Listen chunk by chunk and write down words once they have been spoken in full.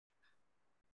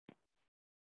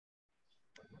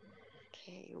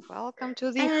Okay, welcome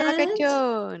to the And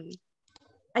hackathon.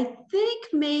 I think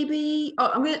maybe,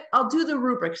 I'll do the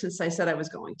rubric since I said I was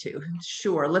going to.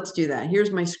 Sure, let's do that.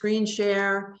 Here's my screen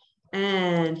share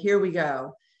and here we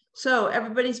go. So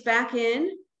everybody's back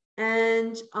in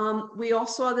and we all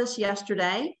saw this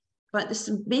yesterday, but this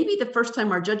is maybe the first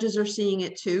time our judges are seeing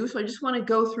it too. So I just want to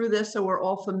go through this so we're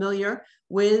all familiar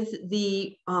with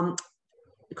the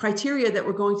criteria that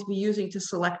we're going to be using to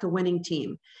select a winning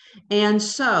team. And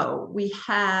so we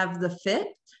have the fit.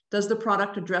 Does the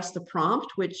product address the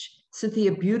prompt, which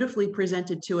Cynthia beautifully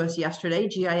presented to us yesterday,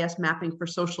 GIS mapping for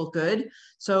social good?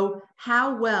 So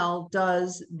how well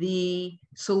does the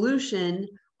solution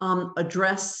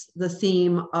address the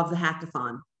theme of the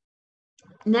hackathon?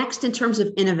 Next, in terms of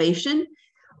innovation,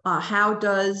 how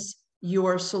does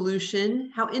your solution,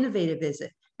 how innovative is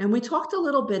it? And we talked a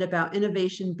little bit about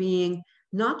innovation being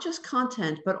not just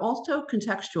content, but also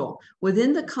contextual.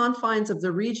 Within the confines of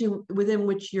the region within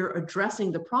which you're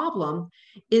addressing the problem,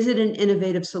 is it an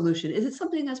innovative solution? Is it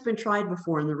something that's been tried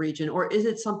before in the region, or is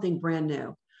it something brand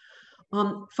new?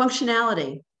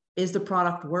 Functionality. Is the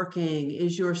product working?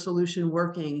 Is your solution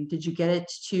working? Did you get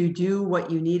it to do what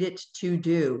you need it to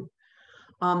do?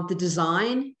 The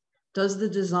design. Does the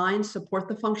design support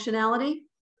the functionality?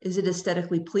 Is it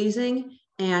aesthetically pleasing?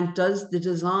 And does the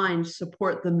design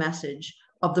support the message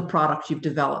of the product you've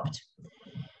developed?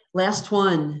 Last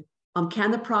one, can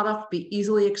the product be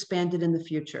easily expanded in the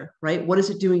future, right? What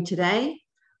is it doing today?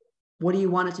 What do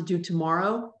you want it to do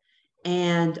tomorrow?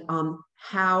 And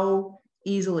how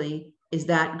easy is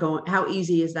that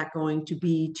going to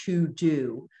be to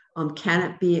do? Can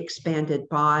it be expanded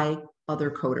by other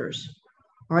coders?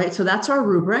 All right, so that's our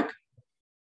rubric.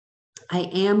 I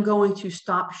am going to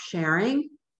stop sharing.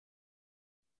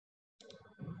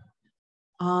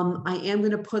 I am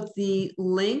going to put the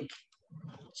link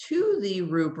to the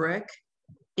rubric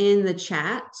in the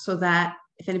chat so that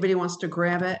if anybody wants to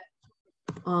grab it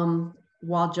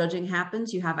while judging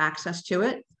happens, you have access to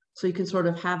it. So you can sort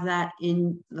of have that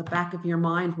in the back of your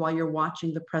mind while you're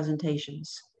watching the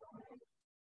presentations.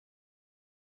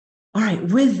 All right,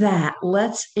 with that,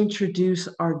 let's introduce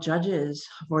our judges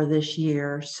for this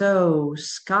year. So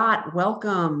Scott,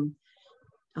 welcome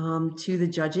to the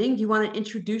judging. Do you want to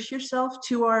introduce yourself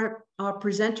to our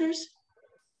presenters?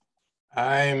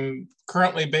 I'm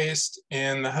currently based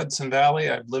in the Hudson Valley.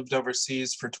 I've lived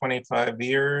overseas for 25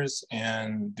 years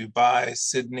in Dubai,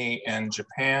 Sydney, and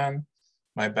Japan.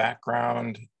 My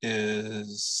background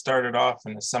is started off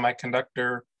in the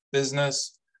semiconductor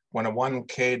business when a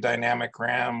 1K dynamic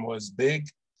RAM was big,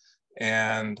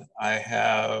 and I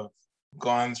have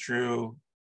gone through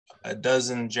a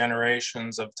dozen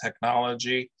generations of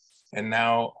technology, and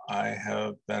now I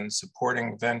have been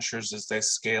supporting ventures as they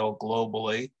scale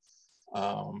globally,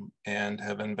 and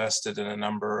have invested in a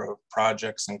number of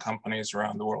projects and companies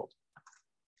around the world.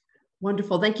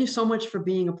 Wonderful. Thank you so much for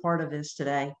being a part of this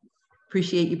today.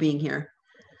 Appreciate you being here.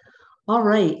 All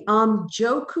right.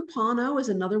 Joe Cupano is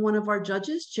another one of our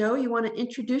judges. Joe, you want to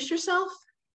introduce yourself?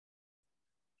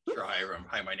 Sure.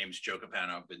 Hi, my name is Joe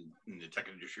Capano. I've been in the tech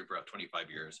industry for about 25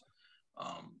 years.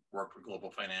 Worked for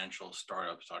global financial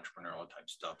startups, entrepreneurial type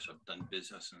stuff. So I've done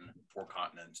business in 4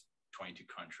 continents, 22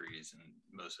 countries, and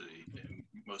most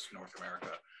of North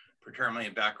America.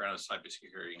 Predominantly a background of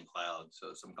cybersecurity and cloud.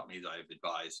 So some companies I've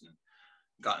advised and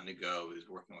gotten to go is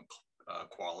working with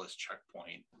Qualys,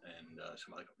 Checkpoint, and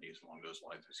some other companies along those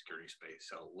lines of security space.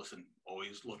 So listen,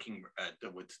 always looking at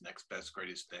what's next best,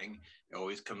 greatest thing. It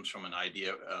always comes from an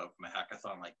idea from a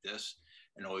hackathon like this,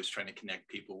 and always trying to connect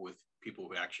people with people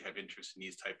who actually have interest in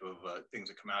these type of things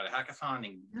that come out of hackathon,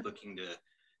 and looking to,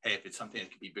 hey, if it's something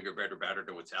that could be bigger, better, better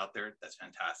than what's out there, that's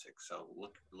fantastic. So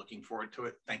looking forward to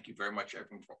it. Thank you very much,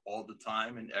 everyone, for all the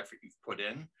time and effort you've put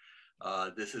in.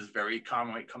 This is very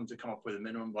common when it comes to come up with a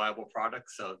minimum viable product.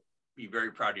 So be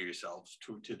very proud of yourselves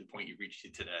to the point you reached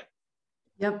today.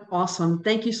 Yep, awesome.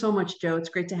 Thank you so much, Joe. It's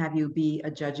great to have you be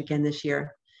a judge again this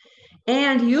year.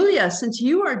 And Yulia, since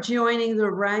you are joining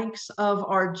the ranks of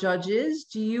our judges,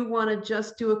 do you want to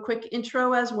just do a quick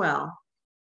intro as well?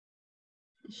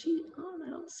 Is she on? I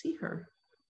don't see her.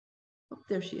 Oh,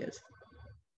 there she is.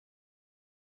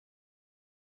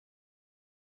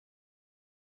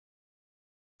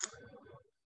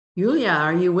 Yulia,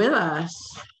 are you with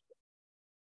us?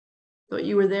 Thought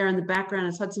you were there in the background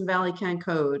as Hudson Valley can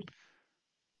code.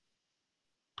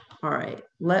 All right,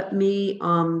 let me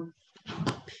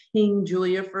ping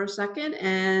Julia for a second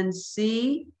and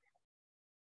see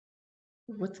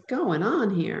what's going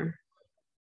on here.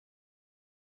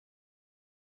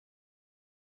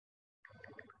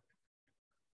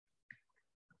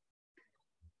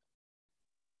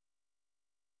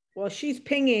 Well, she's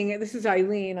pinging. This is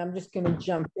Eileen. I'm just going to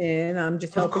jump in. I'm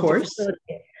just helping. Of course.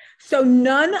 So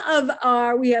none of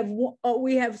our, we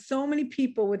have so many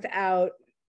people without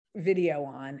video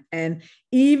on, and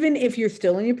even if you're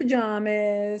still in your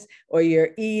pajamas or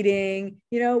you're eating,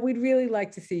 we'd really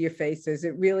like to see your faces.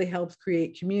 It really helps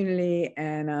create community,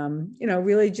 and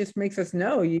really just makes us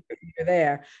know you're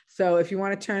there. So if you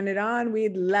want to turn it on,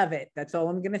 we'd love it. That's all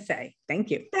I'm going to say.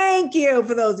 Thank you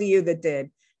for those of you that did.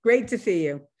 Great to see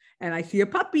you. And I see a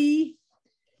puppy.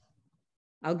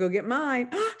 I'll go get mine.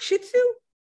 Shih Tzu.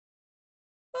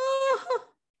 Oh.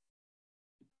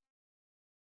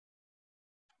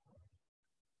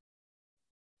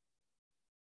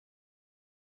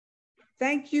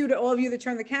 Thank you to all of you that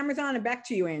turned the cameras on, and back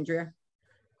to you, Andrea.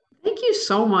 Thank you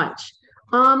so much.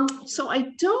 So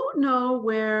I don't know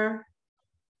where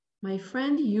my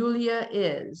friend Yulia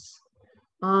is.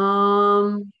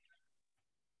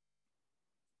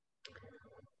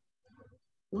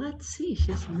 Let's see,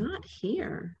 she's not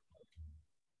here.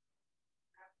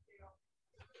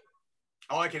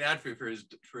 All I can add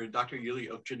for Dr.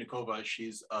 Yulia Ovchinnikova,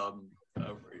 she's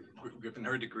given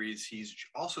her degrees. She's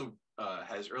also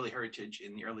has early heritage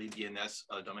in the early DNS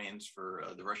domains for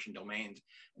the Russian domains,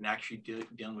 and actually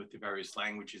dealing with the various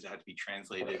languages that had to be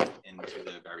translated into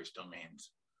the various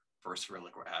domains for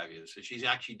Cyrillic, what have you. So she's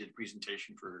actually did a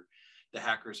presentation for the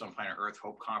Hackers on Planet Earth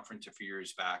Hope Conference a few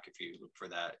years back. If you look for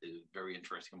that, is very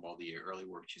interesting about the early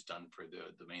work she's done for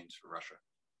the domains for Russia.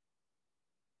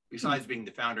 Besides being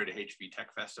the founder of the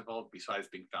HVTech Festival, besides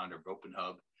being founder of Open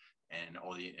Hub and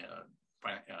all the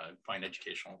fine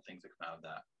educational things that come out of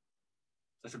that.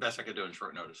 That's the best I could do in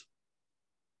short notice.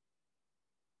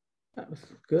 That was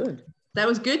good. That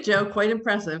was good, Joe. Quite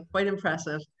impressive. Quite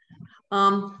impressive.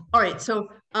 All right, so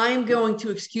I'm going to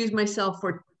excuse myself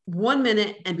for 1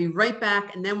 minute and be right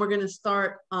back, and then we're going to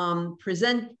start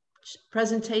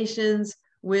presentations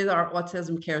with our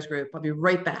Autism Cares group. I'll be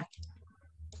right back.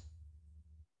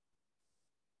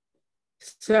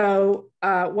 So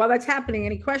while that's happening,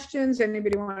 any questions?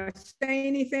 Anybody want to say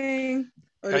anything?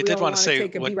 I did want to say,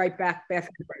 be right back.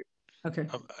 Okay.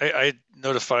 I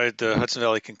notified the Hudson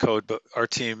Valley Can Code, but our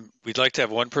team, we'd like to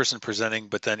have one person presenting,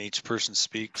 but then each person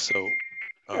speaks. So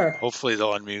Sure. Hopefully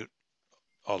they'll unmute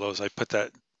all those. I put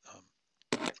that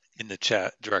in the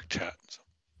chat, direct chat. So.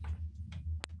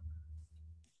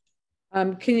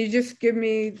 Can you just give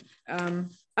me,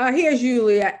 here's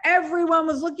Julia. Everyone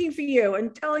was looking for you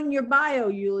and telling your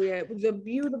bio, Julia. It was a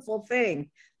beautiful thing.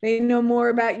 They know more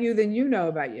about you than you know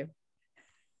about you.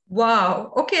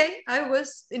 Wow. Okay. I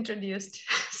was introduced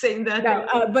saying that.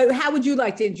 No, but how would you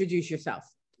like to introduce yourself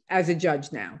as a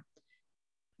judge now?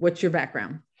 What's your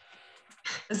background?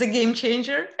 As a game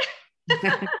changer.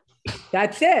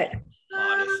 That's it.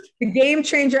 Honest. The game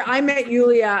changer. I met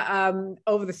Yulia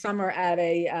over the summer at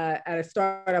a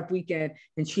startup weekend,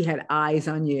 and she had eyes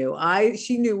on you.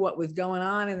 She knew what was going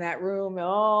on in that room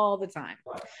all the time.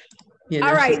 Yeah,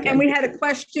 all right, and we had a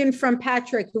question from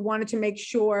Patrick who wanted to make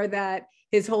sure that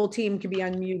his whole team could be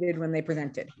unmuted when they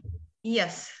presented.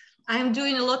 Yes, I'm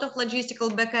doing a lot of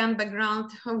logistical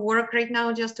background work right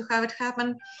now just to have it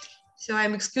happen. So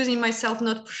I'm excusing myself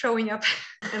not showing up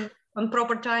on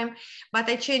proper time, but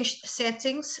I changed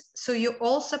settings. So you're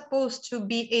all supposed to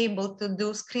be able to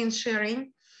do screen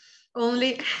sharing.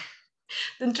 Only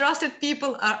the trusted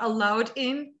people are allowed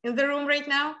in the room right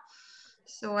now.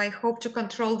 So I hope to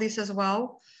control this as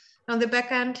well on the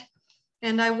back end.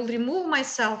 And I will remove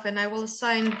myself and I will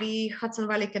assign the Hudson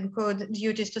Valley Can Code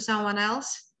duties to someone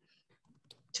else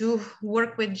to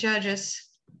work with judges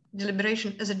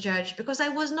deliberation as a judge, because I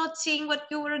was not seeing what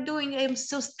you were doing. I'm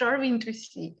so starving to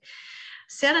see.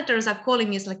 Senators are calling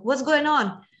me. It's like, what's going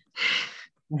on?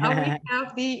 We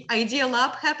have the Idea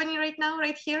Lab happening right now,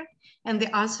 right here. And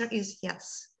the answer is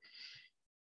yes.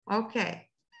 Okay,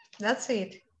 that's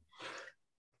it.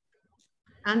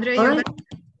 Andrea, all right.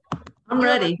 I'm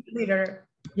ready. Leader.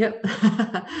 Yep.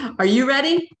 Are you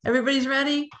ready? Everybody's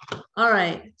ready? All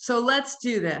right, so let's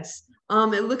do this.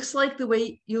 It looks like the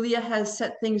way Yulia has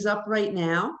set things up right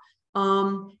now,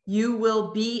 you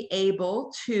will be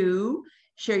able to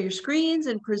share your screens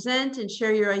and present and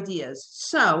share your ideas.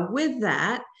 So with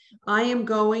that, I am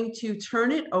going to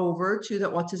turn it over to the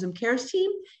Autism Cares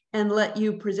team and let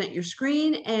you present your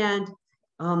screen and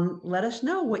let us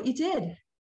know what you did.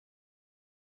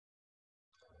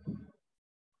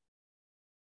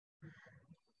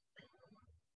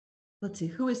 Let's see,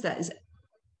 who is that?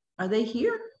 Are they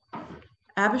here?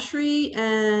 Abhishri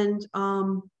and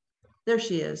there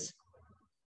she is.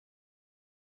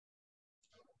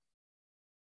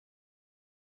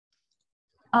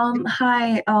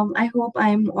 Hi, I hope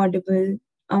I'm audible.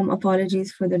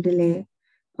 Apologies for the delay.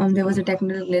 there was a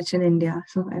technical glitch in India,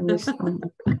 so I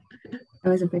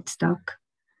was a bit stuck.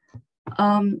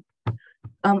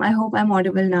 I hope I'm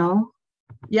audible now.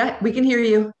 Yeah, we can hear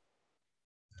you.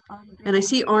 And I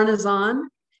see Arna's on.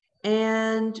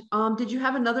 And did you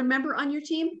have another member on your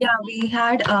team? Yeah, we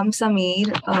had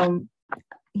Sameer.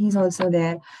 He's also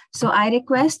there. So I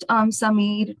request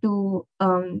Sameer to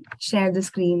share the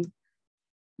screen.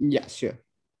 Yeah, sure.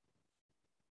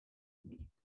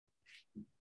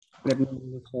 Let me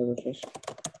share the first.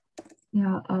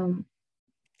 Yeah.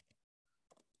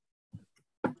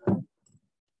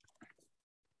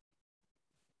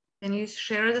 Can you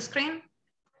share the screen?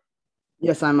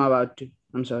 Yes, I'm about to.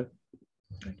 I'm sorry.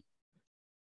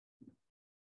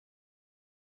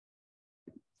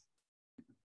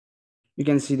 You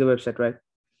can see the website, right?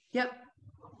 Yep.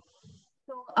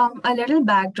 So a little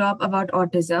backdrop about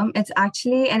autism. It's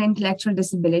actually an intellectual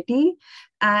disability,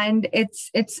 and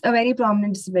it's a very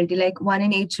prominent disability. Like 1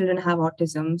 in 8 children have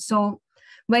autism. So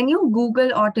when you Google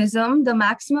autism, the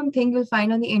maximum thing you'll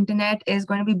find on the internet is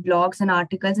going to be blogs and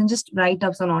articles and just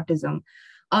write-ups on autism.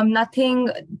 Nothing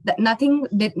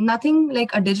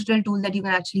like a digital tool that you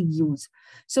can actually use.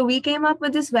 So we came up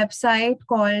with this website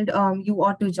called You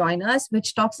Ought to Join Us,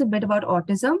 which talks a bit about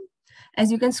autism.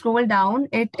 As you can scroll down,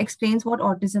 it explains what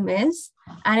autism is.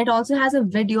 And it also has a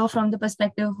video from the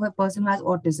perspective of a person who has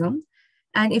autism.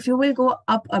 And if you will go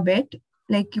up a bit,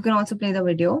 like you can also play the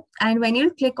video. And when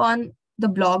you click on the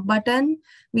blog button,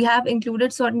 we have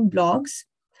included certain blogs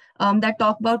that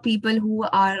talk about people who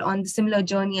are on the similar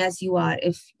journey as you are,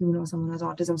 if you know someone has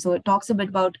autism. So it talks a bit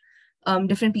about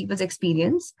different people's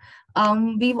experience.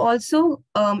 We've also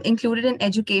included an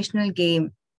educational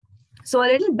game. So a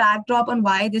little backdrop on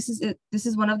why this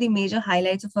is one of the major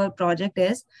highlights of our project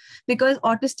is because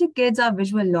autistic kids are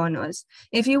visual learners.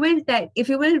 If you will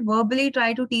verbally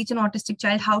try to teach an autistic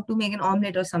child how to make an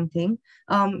omelette or something,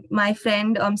 my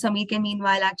friend Sameer can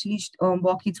meanwhile actually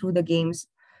walk you through the games.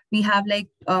 We have like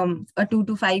a 2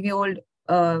 to 5 year old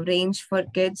range for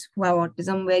kids who have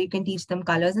autism where you can teach them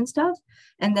colors and stuff.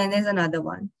 And then there's another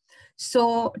one.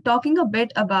 So talking a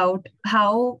bit about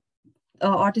how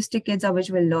autistic kids are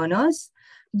visual learners,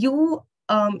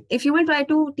 if you will try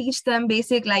to teach them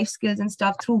basic life skills and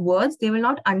stuff through words, they will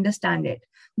not understand it.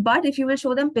 But if you will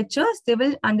show them pictures, they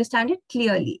will understand it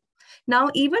clearly. Now,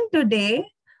 even today,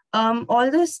 all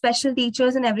the special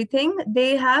teachers and everything,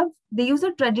 they use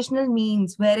the traditional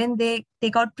means wherein they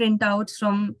take out printouts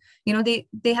from, they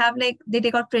take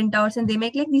out printouts and they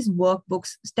make like these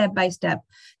workbooks step by step.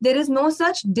 There is no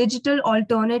such digital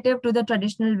alternative to the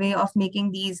traditional way of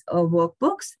making these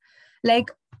workbooks.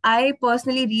 Like I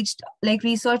personally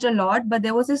researched a lot, but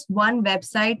there was this one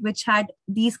website which had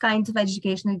these kinds of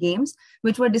educational games,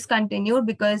 which were discontinued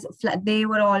because they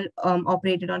were all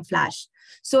operated on Flash.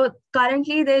 So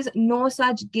currently there's no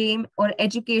such game or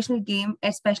educational game,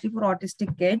 especially for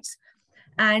autistic kids.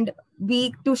 And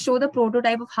to show the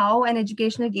prototype of how an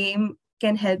educational game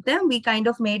can help them, we kind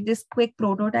of made this quick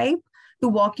prototype to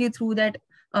walk you through that.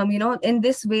 In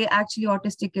this way, actually,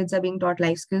 autistic kids are being taught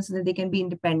life skills so that they can be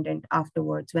independent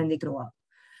afterwards when they grow up.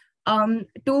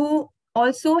 To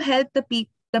also help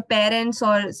the parents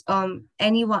or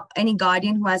any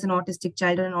guardian who has an autistic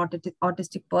child or an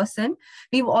autistic person,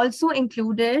 we've also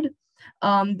included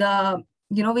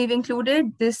we've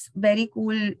included this very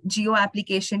cool geo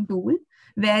application tool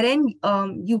wherein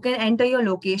you can enter your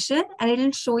location and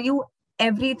it'll show you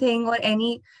everything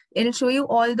it'll show you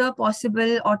all the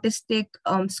possible autistic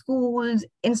schools,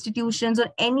 institutions, or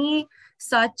any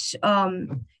such,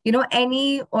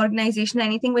 any organization,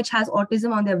 anything which has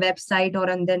autism on their website or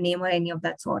on their name or any of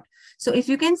that sort. So if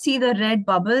you can see the red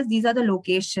bubbles, these are the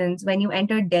locations. When you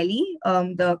enter Delhi,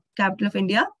 the capital of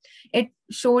India, it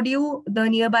showed you the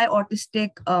nearby autistic,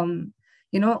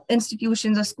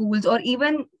 institutions or schools, or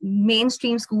even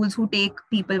mainstream schools who take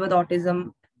people with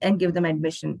autism and give them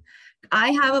admission.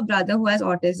 I have a brother who has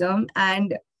autism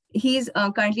and he's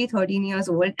currently 13 years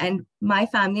old, and my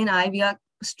family and we are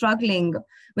struggling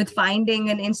with finding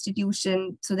an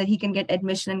institution so that he can get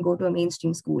admission and go to a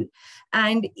mainstream school.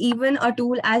 And even a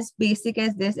tool as basic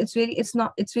as this, it's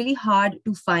really hard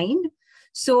to find.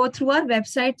 So through our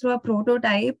website, through a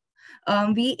prototype,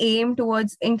 we aim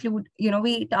towards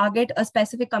we target a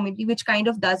specific community which kind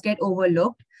of does get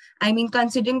overlooked. I mean,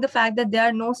 considering the fact that there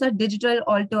are no such digital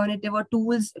alternative or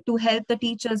tools to help the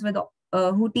teachers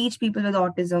who teach people with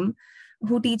autism,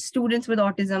 who teach students with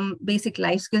autism basic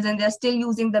life skills, and they're still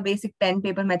using the basic pen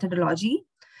paper methodology.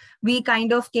 We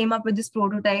kind of came up with this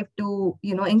prototype to,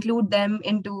 include them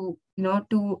into,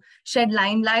 to shed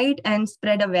limelight and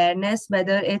spread awareness,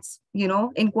 whether it's,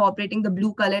 incorporating the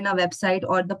blue color in our website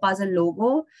or the puzzle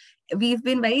logo. We've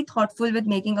been very thoughtful with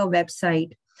making a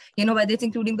website, whether it's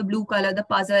including the blue color, the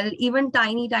puzzle, even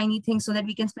tiny, tiny things so that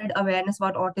we can spread awareness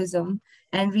about autism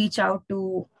and reach out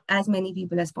to as many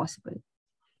people as possible.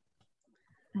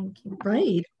 Thank you.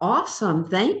 Great. Awesome.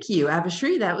 Thank you,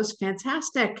 Abhishri. That was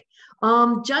fantastic.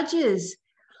 Judges,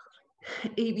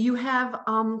 you have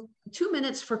 2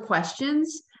 minutes for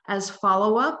questions as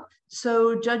follow-up.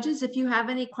 So judges, if you have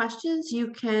any questions, you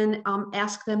can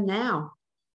ask them now.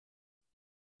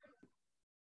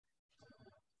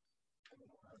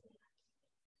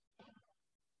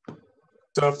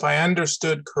 So if I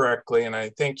understood correctly, and I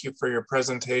thank you for your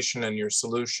presentation and your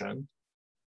solution,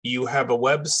 you have a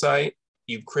website,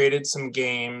 you've created some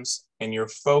games, and your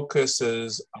focus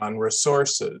is on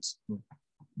resources.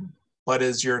 But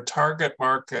is your target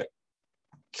market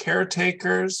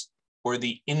caretakers or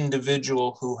the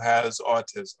individual who has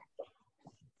autism?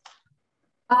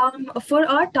 For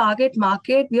our target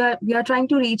market, we are trying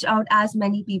to reach out as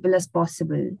many people as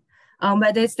possible.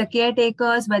 Whether it's the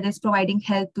caretakers, whether it's providing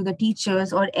help to the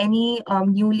teachers, or any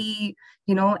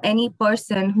any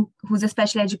person who's a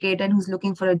special educator and who's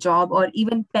looking for a job, or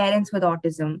even parents with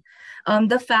autism.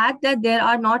 The fact that there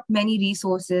are not many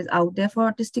resources out there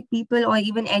for autistic people, or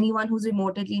even anyone who's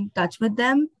remotely in touch with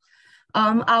them,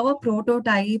 our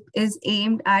prototype is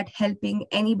aimed at helping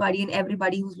anybody and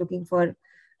everybody who's looking for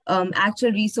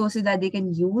actual resources that they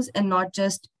can use, and not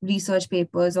just research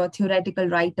papers or theoretical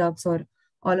write-ups or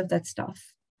all of that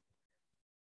stuff.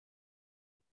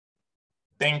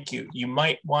 Thank you. You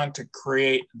might want to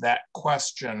create that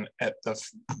question at the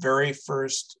very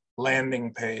first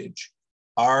landing page.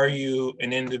 Are you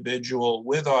an individual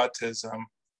with autism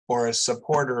or a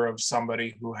supporter of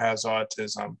somebody who has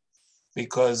autism?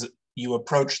 Because you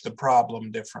approach the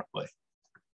problem differently.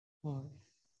 Thank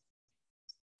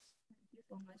you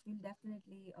so much. We'll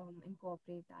definitely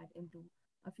incorporate that into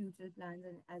our future plans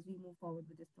and as we move forward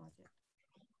with this project.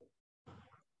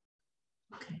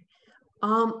 Okay.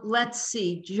 Let's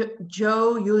see,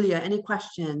 Joe, Yulia, any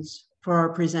questions for our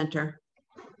presenter?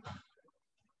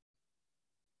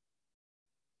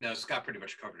 No, Scott pretty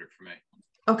much covered it for me.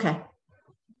 Okay.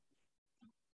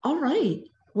 All right.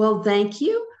 Well, thank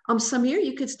you. Samir,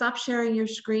 you could stop sharing your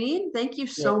screen. Thank you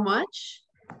so much.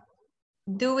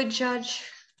 Do we judge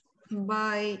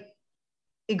by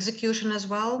execution as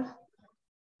well?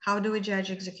 How do we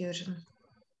judge execution?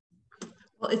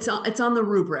 Well, it's on the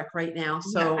rubric right now.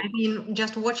 So yeah, I mean,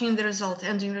 just watching the result,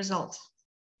 ending results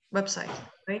website,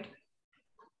 right?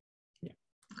 Yeah.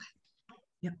 Okay.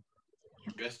 Yep.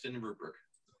 Just in the rubric.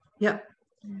 Yep.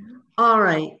 All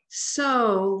right.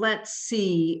 So let's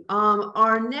see.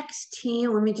 Our next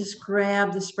team, let me just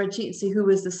grab the spreadsheet and see who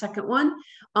is the second one.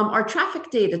 Our traffic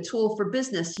data tool for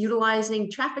business, utilizing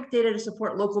traffic data to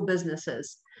support local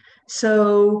businesses.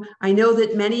 So I know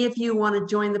that many of you want to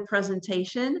join the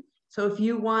presentation. So if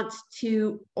you want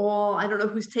to all, I don't know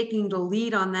who's taking the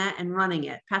lead on that and running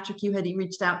it. Patrick, you had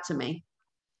reached out to me.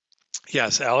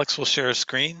 Yes, Alex will share a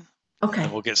screen. Okay.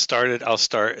 And we'll get started. I'll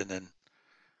start and then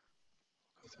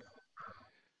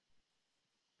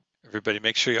everybody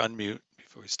make sure you unmute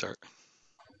before we start.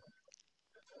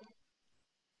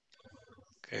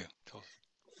 Okay.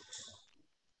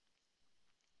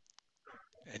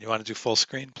 And you want to do full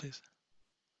screen, please?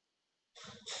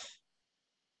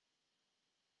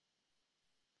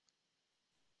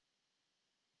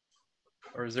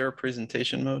 Or is there a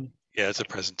presentation mode? Yeah, it's a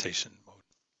presentation mode.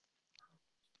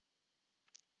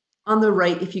 On the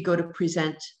right, if you go to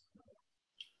present,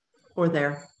 or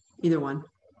there, either one.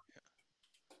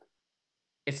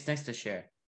 It's next to share.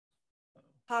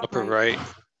 Upper right.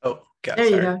 Oh, got it. There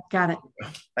you Sorry. go. Got it.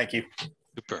 Thank you.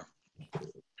 Super.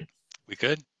 We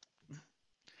good?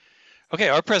 Okay,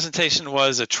 our presentation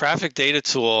was a traffic data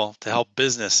tool to help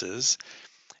businesses.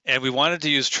 And we wanted to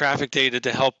use traffic data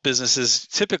to help businesses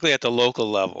typically at the local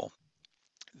level.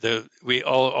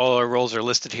 All our roles are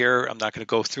listed here. I'm not going to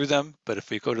go through them, but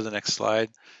if we go to the next slide.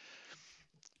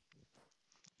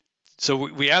 So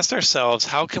we asked ourselves,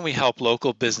 how can we help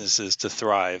local businesses to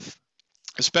thrive,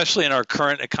 especially in our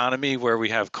current economy where we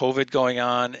have COVID going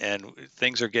on and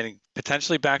things are getting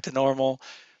potentially back to normal,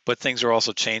 but things are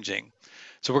also changing.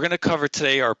 So we're going to cover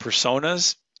today our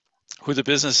personas, who the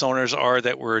business owners are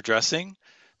that we're addressing,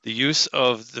 the use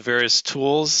of the various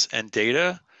tools and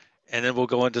data, and then we'll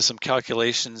go into some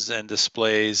calculations and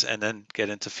displays and then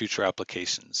get into future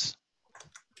applications.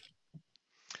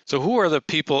 So who are the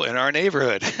people in our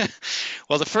neighborhood?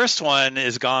 Well, the first one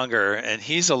is Gonger, and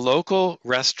he's a local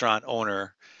restaurant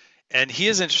owner. And he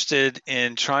is interested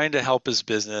in trying to help his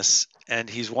business, and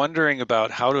he's wondering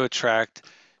about how to attract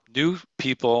new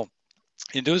people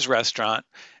into his restaurant.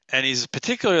 And he's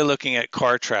particularly looking at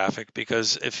car traffic,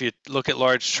 because if you look at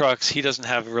large trucks, he doesn't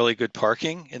have really good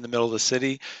parking in the middle of the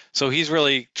city. So he's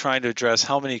really trying to address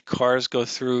how many cars go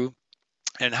through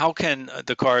and how can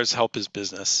the cars help his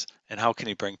business, and how can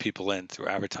he bring people in through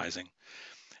advertising.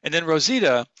 And then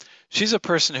Rosita, she's a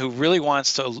person who really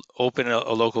wants to open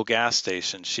a local gas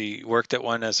station. She worked at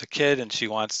one as a kid and she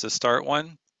wants to start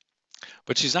one,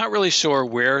 but she's not really sure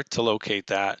where to locate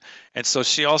that. And so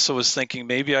she also was thinking,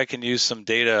 maybe I can use some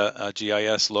data,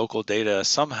 GIS local data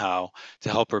somehow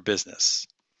to help her business.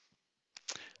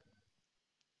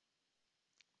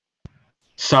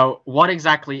 So what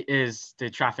exactly is the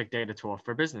traffic data tool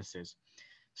for businesses?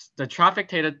 The traffic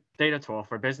data tool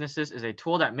for businesses is a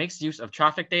tool that makes use of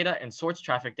traffic data and sorts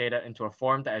traffic data into a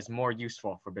form that is more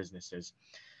useful for businesses.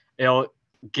 It'll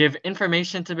give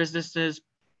information to businesses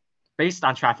based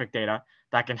on traffic data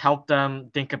that can help them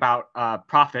think about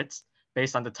profits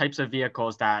based on the types of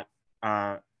vehicles that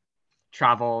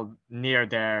travel near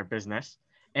their business,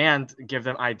 and give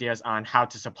them ideas on how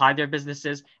to supply their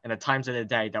businesses and the times of the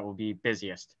day that will be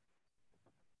busiest.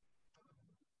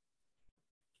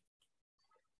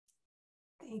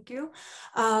 Thank you.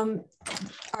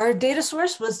 Our data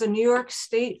source was the New York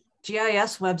State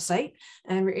GIS website,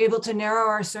 and we're able to narrow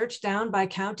our search down by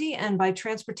county and by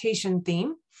transportation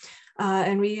theme.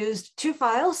 And we used two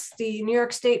files, the New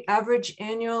York State average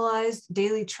annualized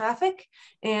daily traffic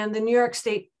and the New York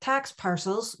State tax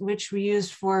parcels, which we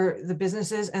used for the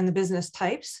businesses and the business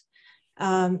types.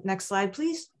 Next slide,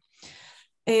 please.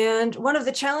 And one of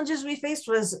the challenges we faced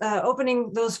was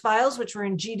opening those files, which were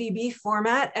in GDB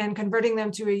format, and converting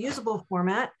them to a usable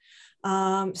format.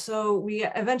 So we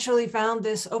eventually found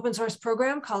this open source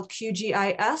program called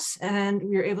QGIS, and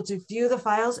we were able to view the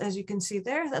files, as you can see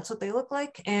there. That's what they look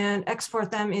like, and export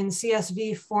them in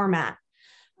CSV format.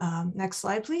 Next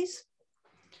slide, please.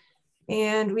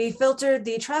 And we filtered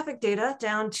the traffic data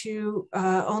down to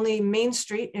only Main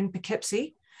Street in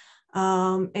Poughkeepsie.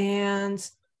 And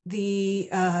the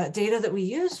data that we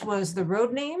used was the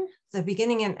road name, the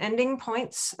beginning and ending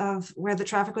points of where the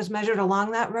traffic was measured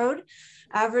along that road,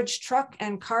 average truck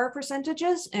and car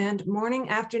percentages, and morning,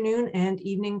 afternoon, and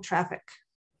evening traffic.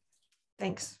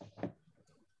 Thanks.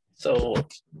 So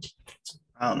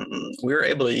we were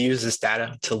able to use this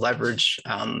data to leverage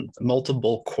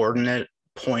multiple coordinate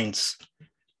points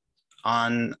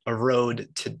on a road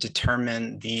to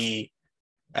determine the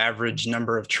average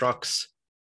number of trucks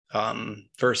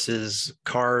versus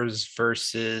cars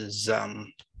versus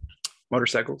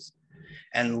motorcycles,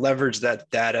 and leverage that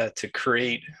data to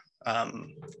create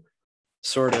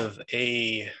sort of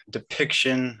a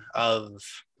depiction of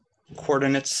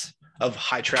coordinates of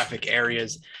high traffic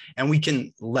areas. And we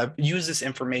can use this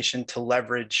information to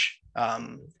leverage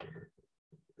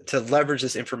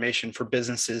this information for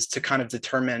businesses to kind of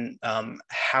determine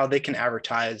how they can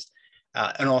advertise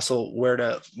and also where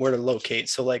to locate.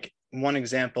 So like one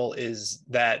example is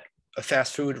that a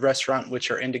fast food restaurant, which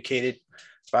are indicated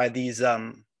by these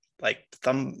like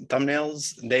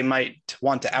thumbnails, they might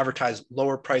want to advertise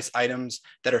lower price items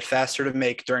that are faster to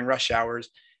make during rush hours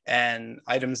and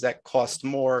items that cost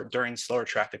more during slower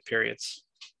traffic periods.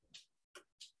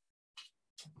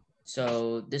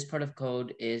 So this part of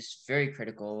code is very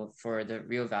critical for the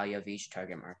real value of each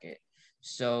target market.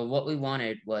 So what we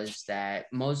wanted was that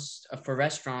for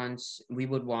restaurants, we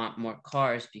would want more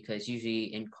cars, because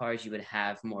usually in cars you would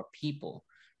have more people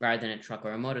rather than a truck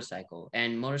or a motorcycle.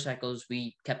 And motorcycles,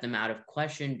 we kept them out of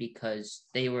question because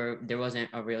there wasn't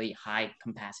a really high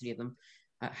capacity of them,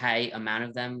 a high amount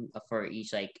of them for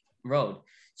each like road.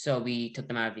 So we took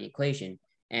them out of the equation.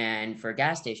 And for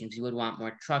gas stations, we would want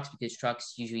more trucks because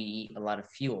trucks usually eat a lot of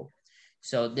fuel.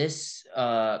 So this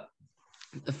so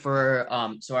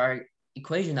our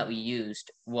equation that we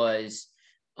used was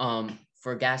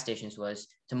for gas stations was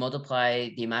to multiply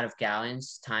the amount of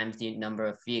gallons times the number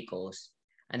of vehicles,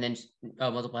 and then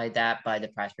multiply that by the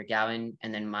price per gallon,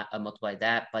 and then multiply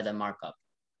that by the markup.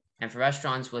 And for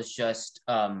restaurants was just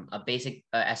a basic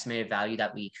estimated value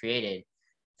that we created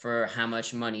for how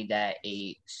much money that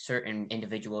a certain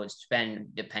individual would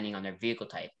spend depending on their vehicle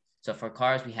type. So for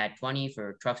cars, we had 20,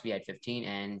 for trucks, we had 15,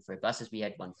 and for buses, we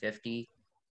had 150.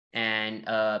 And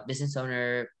a business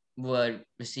owner would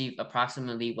receive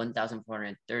approximately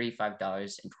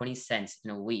 $1,435.20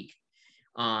 in a week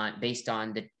based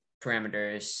on the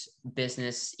parameters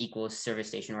business equals service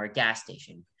station or a gas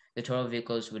station. The total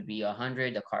vehicles would be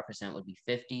 100, the car percent would be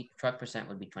 50, truck percent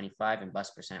would be 25, and bus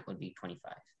percent would be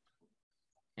 25.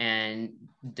 and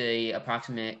the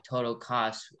approximate total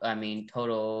cost,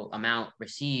 total amount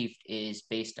received is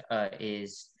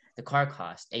is the car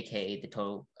cost, aka the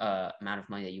total amount of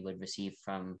money that you would receive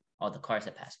from all the cars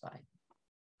that pass by.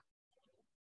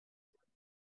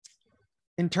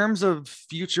 In terms of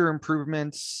future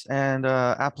improvements and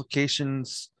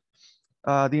applications,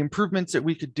 the improvements that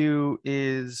we could do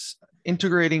is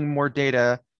integrating more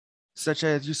data, such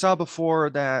as you saw before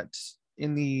that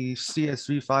in the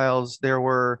CSV files, there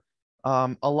were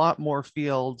a lot more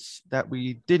fields that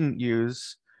we didn't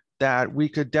use that we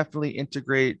could definitely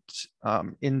integrate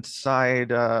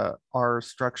inside our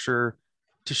structure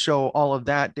to show all of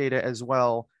that data as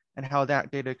well, and how that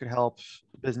data could help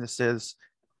businesses.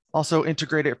 Also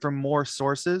integrate it from more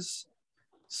sources.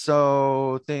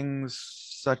 So things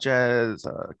such as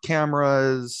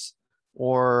cameras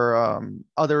or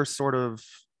other sort of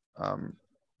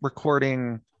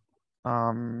recording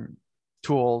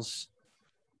tools.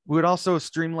 We would also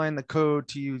streamline the code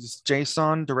to use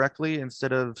JSON directly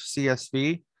instead of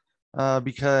CSV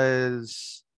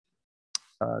because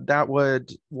that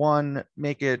would, one,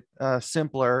 make it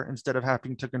simpler instead of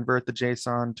having to convert the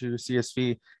JSON to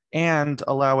CSV, and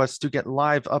allow us to get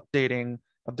live updating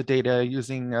of the data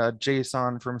using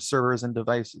JSON from servers and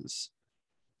devices.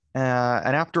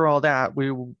 And after all that,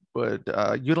 we would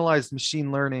utilize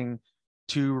machine learning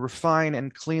to refine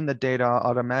and clean the data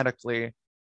automatically,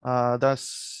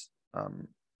 thus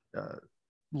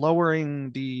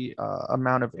lowering the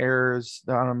amount of errors,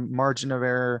 the margin of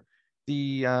error,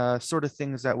 the sort of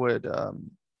things that would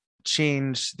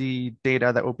change the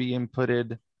data that will be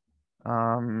inputted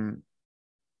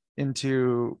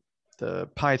into the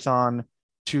Python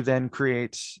to then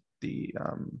create the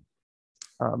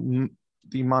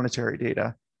monetary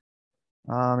data.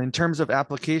 In terms of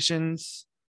applications,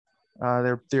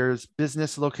 there's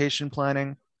business location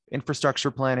planning,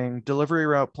 infrastructure planning, delivery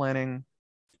route planning,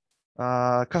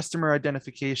 customer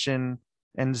identification,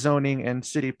 and zoning and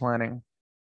city planning.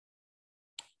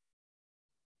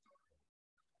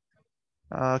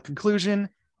 Conclusion,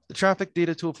 the traffic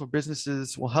data tool for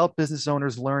businesses will help business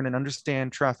owners learn and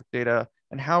understand traffic data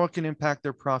and how it can impact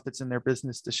their profits and their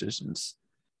business decisions.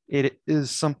 It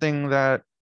is something that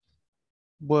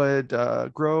would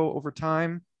grow over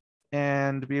time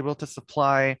and be able to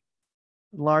supply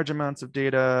large amounts of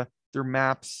data through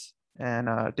maps and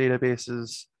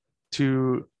databases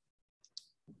to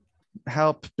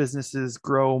help businesses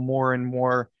grow more and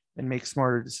more and make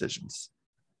smarter decisions.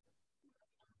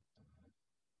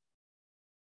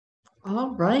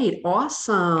 All right,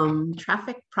 awesome.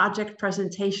 Traffic project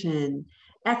presentation.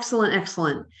 Excellent,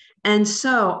 excellent. And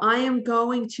so I am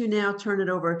going to now turn it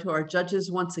over to our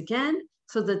judges once again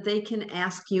so that they can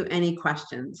ask you any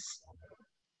questions.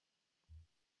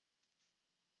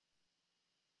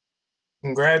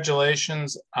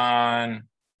 Congratulations on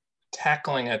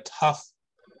tackling a tough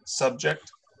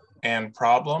subject and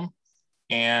problem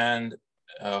and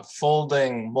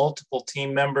folding multiple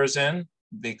team members in,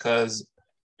 because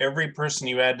every person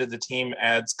you add to the team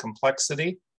adds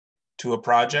complexity to a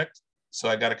project. So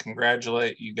I got to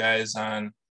congratulate you guys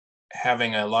on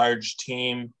having a large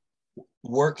team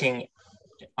working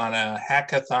on a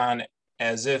hackathon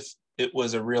as if it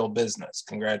was a real business.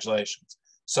 Congratulations.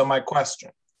 So my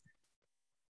question,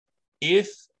 if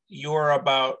you're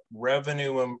about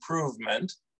revenue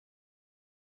improvement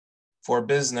for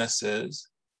businesses,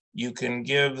 you can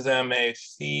give them a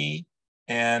fee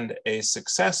and a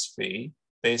success fee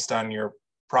based on your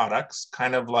products,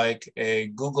 kind of like a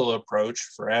Google approach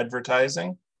for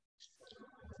advertising.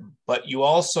 But you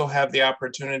also have the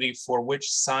opportunity for which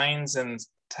signs in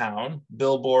town,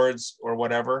 billboards or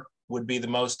whatever, would be the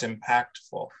most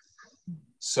impactful.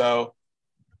 So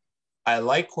I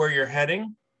like where you're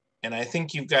heading, and I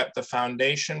think you've got the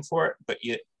foundation for it, but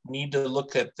you need to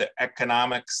look at the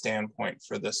economic standpoint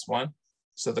for this one.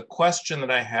 So the question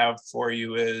that I have for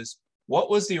you is, what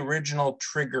was the original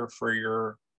trigger for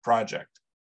your project?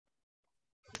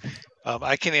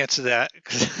 I can answer that.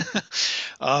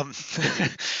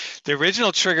 The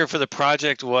original trigger for the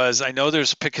project was, I know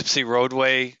there's Poughkeepsie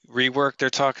roadway rework they're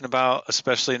talking about,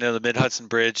 especially near the Mid-Hudson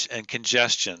Bridge, and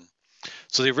congestion.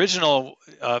 So the original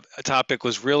topic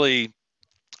was really,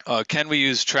 can we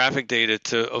use traffic data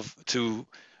to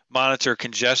monitor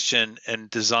congestion and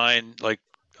design like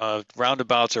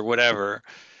roundabouts or whatever.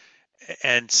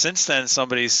 And since then,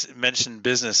 somebody's mentioned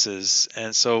businesses.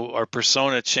 And so our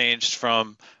persona changed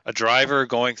from a driver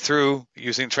going through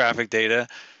using traffic data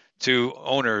to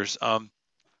owners.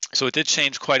 So it did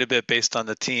change quite a bit based on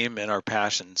the team and our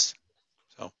passions.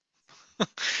 So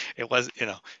it was,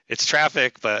 it's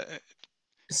traffic, but.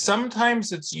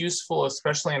 Sometimes it's useful,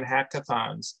 especially in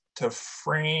hackathons, to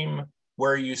frame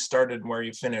where you started and where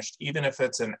you finished, even if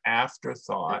it's an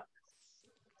afterthought,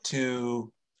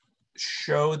 to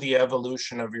show the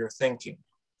evolution of your thinking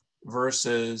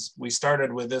versus we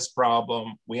started with this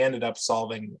problem, we ended up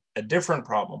solving a different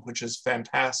problem, which is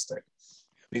fantastic.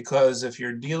 Because if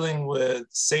you're dealing with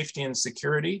safety and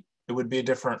security, it would be a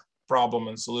different problem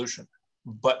and solution,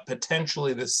 but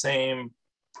potentially the same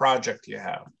project you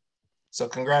have. So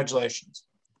congratulations.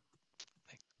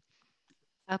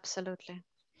 Absolutely.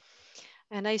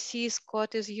 And I see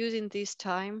Scott is using this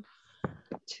time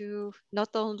to not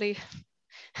only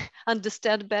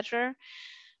understand better,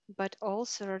 but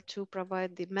also to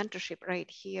provide the mentorship right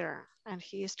here. And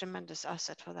he is a tremendous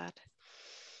asset for that.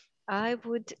 I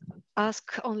would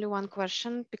ask only one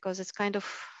question because it's kind of,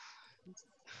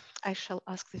 I shall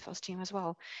ask the first team as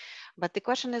well. But the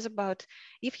question is about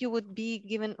if you would be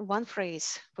given one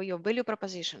phrase for your value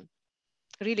proposition,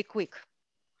 really quick,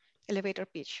 elevator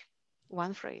pitch,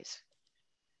 one phrase.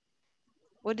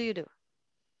 What do you do?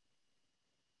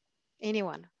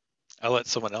 Anyone? I'll let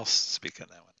someone else speak on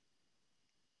that one.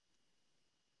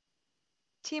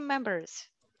 Team members,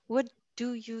 what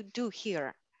do you do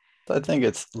here? I think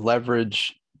it's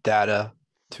leverage data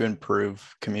to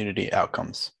improve community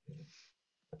outcomes.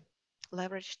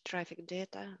 Leverage traffic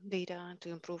data to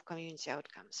improve community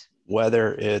outcomes.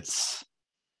 Whether it's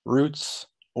roots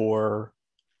or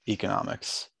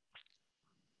economics.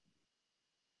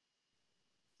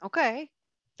 Okay,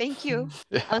 thank you.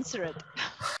 Yeah. Answer it.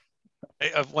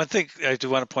 One thing I do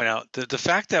want to point out, the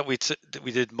fact that we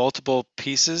did multiple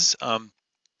pieces,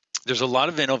 there's a lot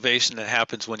of innovation that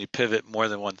happens when you pivot more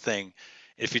than one thing.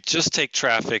 If you just take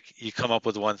traffic, you come up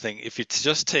with one thing. If you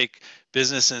just take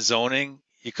business and zoning,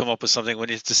 you come up with something. When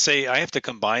you have to say, I have to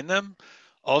combine them,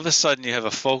 all of a sudden you have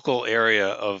a focal area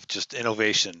of just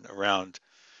innovation around,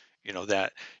 you know,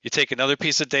 that. You take another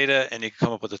piece of data and you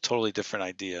come up with a totally different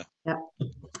idea. Yeah.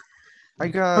 I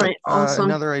got awesome.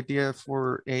 another idea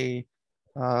for a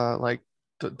like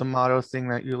the motto thing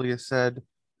that Yulia said.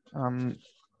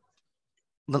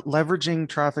 Leveraging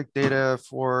traffic data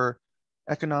for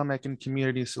economic and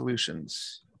community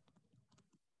solutions.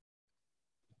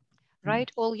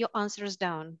 Write all your answers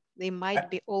down. They might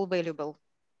be all valuable.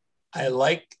 I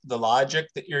like the logic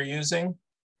that you're using.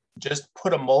 Just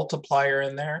put a multiplier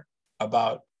in there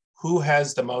about who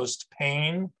has the most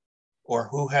pain or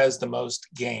who has the most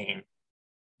gain.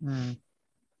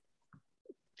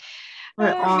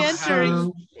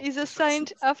 Mentoring is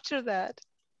assigned after that.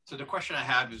 So the question I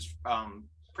have is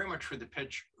pretty much for the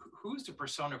pitch. Who's the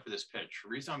persona for this pitch? The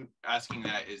reason I'm asking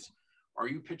that is, are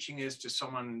you pitching this to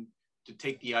someone to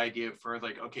take the idea for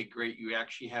like, okay, great, you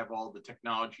actually have all the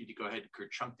technology to go ahead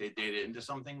and chunk the data into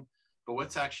something, but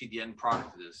what's actually the end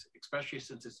product of this, especially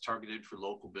since it's targeted for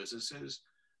local businesses?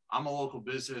 I'm a local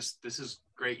business. This is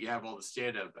great. You have all this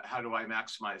data, but how do I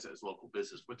maximize it as local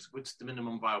business? What's the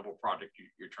minimum viable product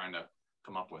you're trying to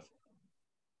come up with?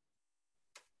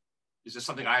 Is this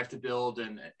something I have to build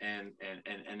and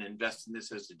invest in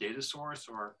this as a data source,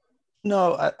 or?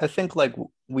 No, I think like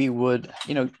we would,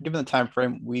 you know, given the time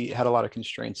frame, we had a lot of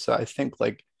constraints. So I think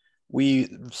like we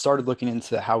started looking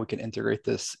into how we can integrate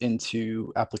this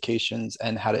into applications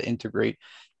and how to integrate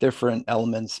different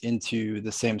elements into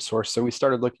the same source. So we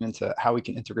started looking into how we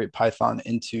can integrate Python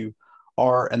into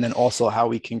R, and then also how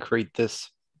we can create this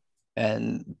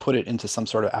and put it into some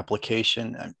sort of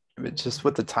application. And it's just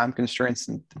with the time constraints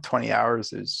and 20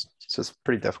 hours is just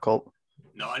pretty difficult.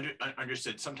 No,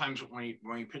 understood. Sometimes when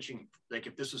you're pitching, like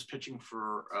if this was pitching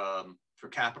for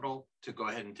capital to go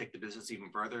ahead and take the business even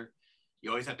further, you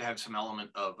always have to have some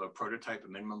element of a prototype, a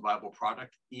minimum viable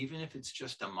product, even if it's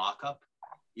just a mock-up.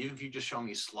 Even if you just show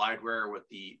me slideware what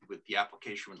the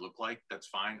application would look like, that's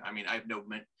fine. I mean, I've known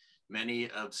many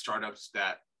of startups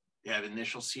that they have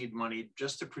initial seed money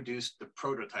just to produce the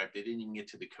prototype. They didn't even get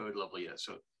to the code level yet.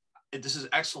 So this is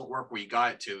excellent work where you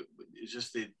got it to. It's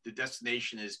just the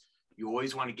destination is you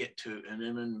always want to get to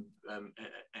an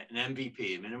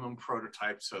MVP, a minimum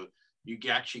prototype. So you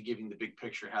actually giving the big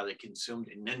picture how they consumed,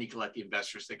 and then you can let the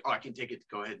investors think, oh, I can take it to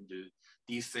go ahead and do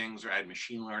these things or add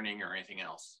machine learning or anything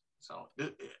else. So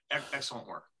excellent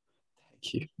work.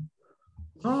 Thank you.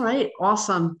 All right,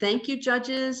 awesome. Thank you,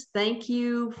 judges. Thank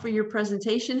you for your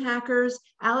presentation, hackers.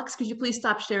 Alex, could you please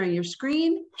stop sharing your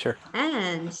screen? Sure.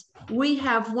 And we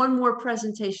have one more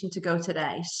presentation to go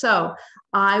today. So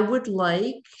I would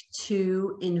like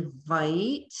to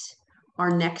invite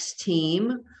our next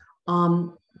team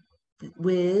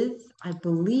with, I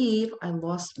believe I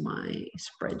lost my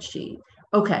spreadsheet.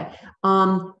 Okay,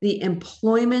 the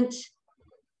employment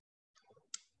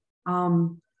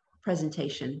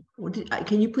presentation.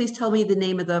 Can you please tell me the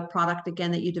name of the product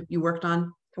again that you worked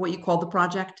on? what you called the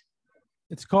project?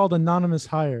 It's called Anonymous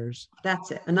Hires.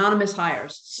 That's it, Anonymous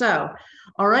Hires. So,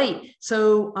 all right.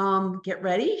 So get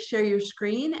ready, share your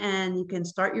screen, and you can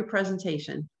start your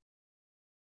presentation.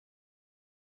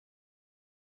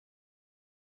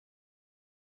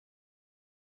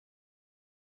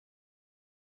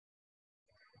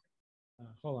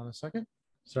 Hold on a second.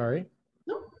 Sorry.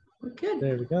 No, we're good.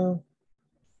 There we go.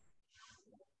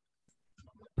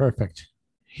 Perfect.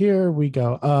 Here we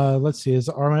go. Let's see.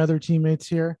 Are my other teammates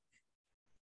here?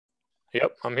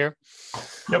 Yep, I'm here.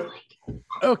 Yep.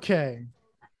 Okay.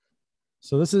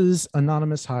 So this is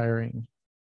anonymous hiring.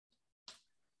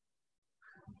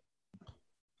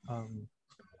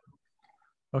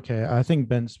 Okay, I think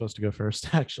Ben's supposed to go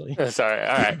first, actually. Sorry.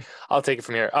 All right, I'll take it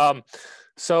from here.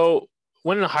 So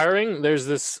when hiring,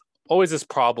 there's always this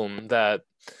problem that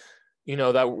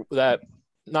that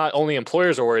not only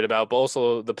employers are worried about, but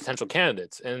also the potential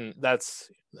candidates, and that's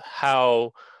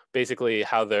how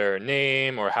their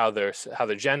name or how their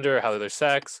gender, how their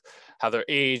sex, how their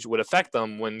age would affect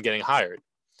them when getting hired.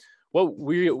 What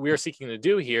we are seeking to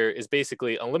do here is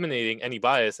basically eliminating any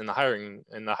bias in the hiring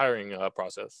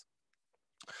process.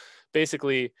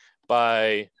 Basically,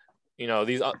 by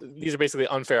these are basically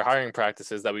unfair hiring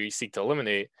practices that we seek to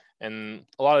eliminate, and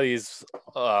a lot of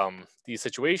these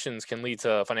situations can lead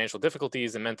to financial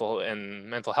difficulties and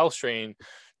mental health strain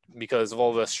because of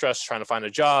all the stress trying to find a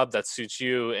job that suits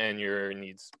you and your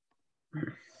needs.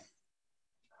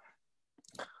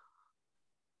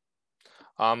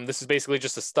 This is basically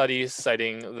just a study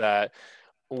citing that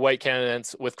white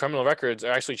candidates with criminal records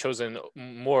are actually chosen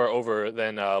more over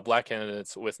than black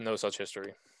candidates with no such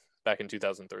history back in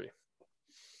 2003.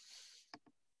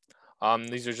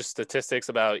 These are just statistics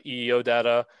about EEO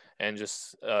data and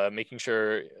just making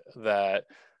sure that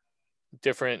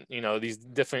these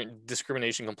different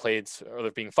discrimination complaints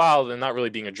are being filed and not really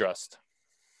being addressed.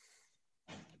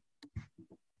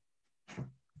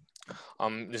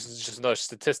 This is just another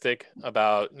statistic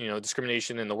about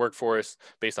discrimination in the workforce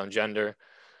based on gender.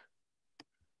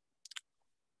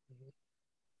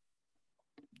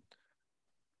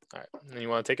 All right, and you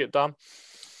want to take it, Dom?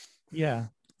 Yeah.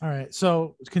 All right.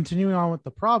 So continuing on with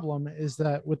the problem is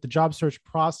that with the job search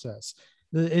process,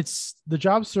 the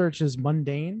job search is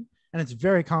mundane and it's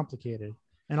very complicated.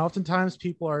 And oftentimes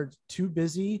people are too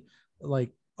busy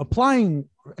like applying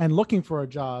and looking for a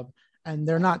job, and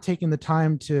they're not taking the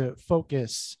time to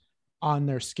focus on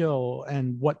their skill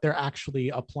and what they're actually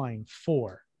applying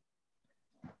for.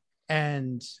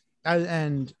 And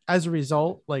as a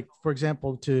result, like for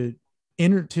example, to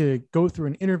go through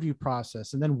an interview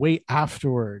process and then wait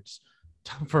afterwards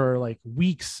for like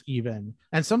weeks even,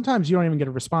 and sometimes you don't even get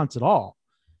a response at all.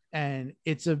 And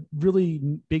it's a really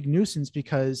big nuisance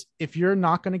because if you're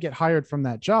not going to get hired from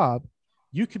that job,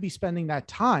 you could be spending that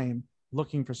time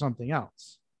looking for something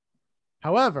else.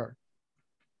 However,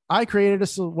 I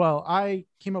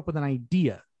came up with an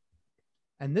idea,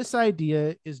 and this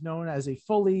idea is known as a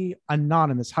fully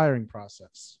anonymous hiring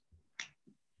process.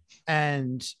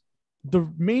 And the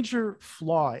major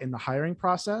flaw in the hiring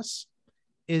process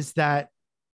is that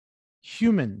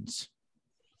humans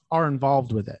are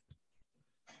involved with it.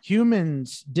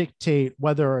 Humans dictate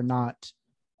whether or not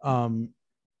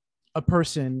a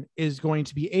person is going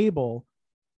to be able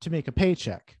to make a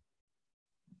paycheck.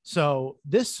 So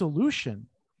this solution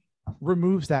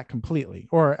removes that completely,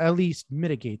 or at least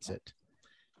mitigates it.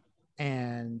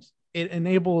 And it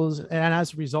enables, and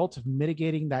as a result of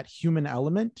mitigating that human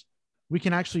element, we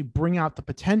can actually bring out the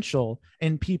potential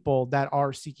in people that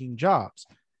are seeking jobs.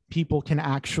 People can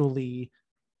actually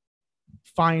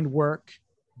find work.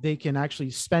 They can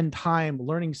actually spend time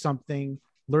learning something,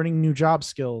 learning new job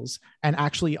skills, and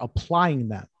actually applying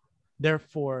them.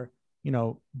 Therefore,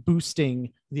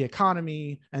 boosting the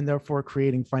economy and therefore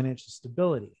creating financial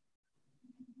stability.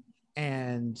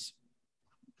 And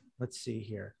let's see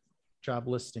here, job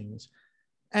listings.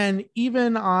 And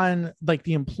even on like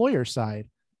the employer side,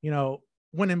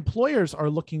 when employers are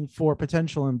looking for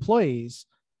potential employees,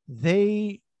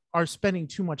 they are spending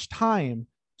too much time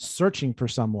searching for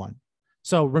someone.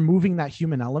 So removing that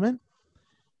human element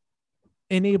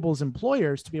enables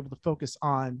employers to be able to focus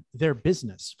on their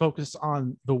business, focus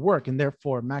on the work, and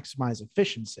therefore maximize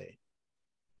efficiency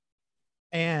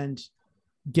and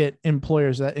get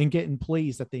employees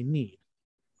that they need.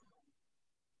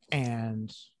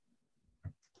 And I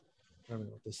don't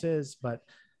know what this is, but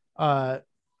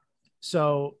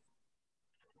so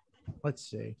let's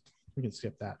see, we can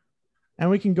skip that. And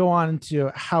we can go on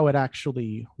to how it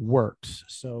actually works.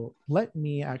 So let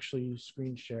me actually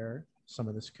screen share some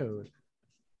of this code.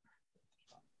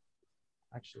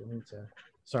 Actually, I need to,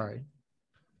 sorry.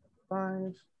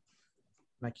 5.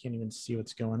 I can't even see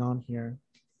what's going on here.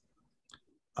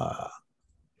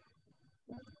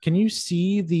 Can you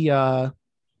see the?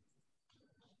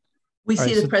 We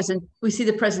see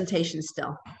the presentation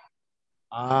still.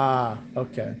 Ah,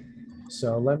 okay.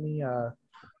 So let me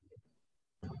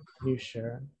view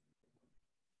share.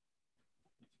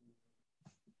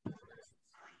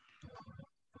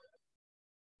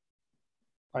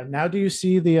 All right, now do you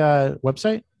see the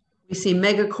website? We see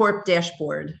Megacorp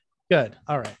dashboard. Good.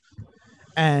 All right.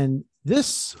 And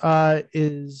this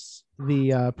is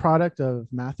the product of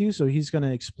Matthew. So he's going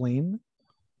to explain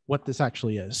what this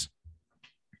actually is.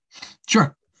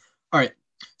 Sure. All right.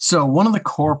 So one of the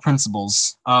core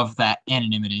principles of that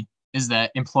anonymity is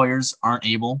that employers aren't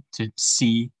able to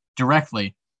see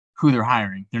directly who they're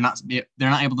hiring. They're not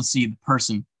able to see the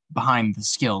person behind the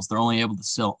skills. They're only able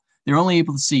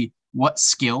to see what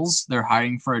skills they're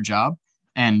hiring for a job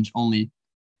and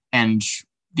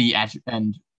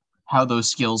how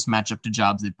those skills match up to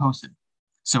jobs they posted.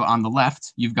 So on the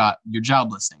left, you've got your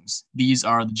job listings. These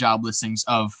are the job listings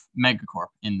of Megacorp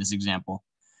in this example.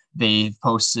 They've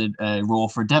posted a role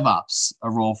for DevOps, a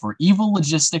role for evil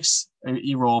logistics,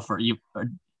 a role for a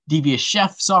devious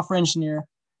chef, software engineer,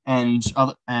 and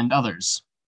others.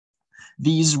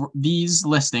 These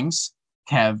listings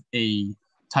have a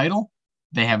title,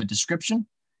 they have a description,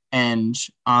 and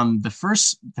on the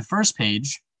first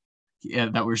page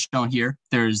that we're shown here,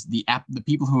 there's the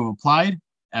people who have applied.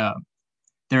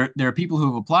 There are people who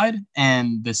have applied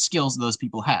and the skills those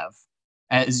people have.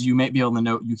 As you might be able to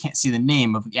note, you can't see the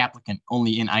name of the applicant,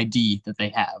 only an ID that they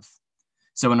have.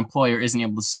 So an employer isn't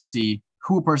able to see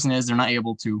who a person is. They're not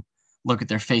able to look at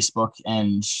their Facebook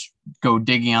and go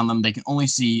digging on them. They can only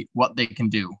see what they can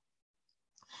do.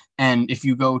 And if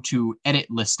you go to edit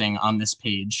listing on this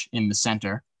page in the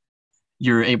center,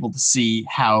 you're able to see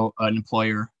how an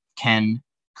employer can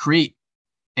create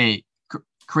a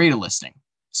listing.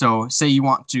 So say you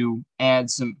want to add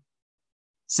some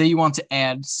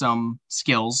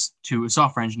skills to a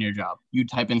software engineer job. You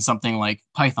type in something like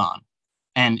Python,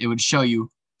 and it would show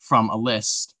you from a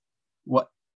list what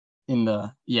in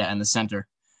the center.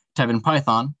 Type in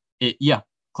Python.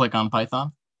 Click on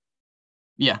Python.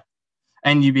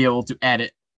 And you'd be able to add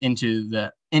it into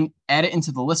the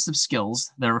list of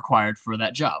skills that are required for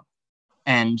that job.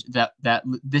 And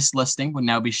this listing would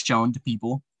now be shown to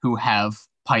people who have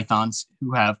Python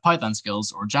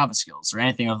skills or Java skills or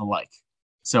anything of the like.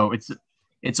 So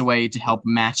it's a way to help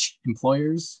match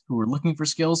employers who are looking for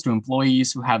skills to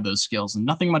employees who have those skills, and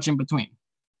nothing much in between.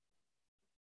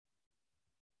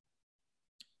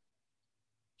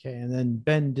 Okay, and then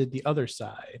Ben did the other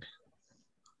side.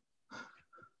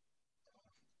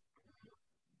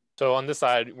 So on this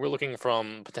side, we're looking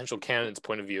from potential candidates'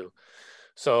 point of view.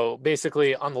 So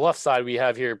basically on the left side, we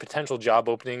have here potential job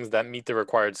openings that meet the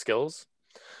required skills.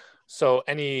 So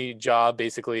any job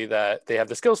basically that they have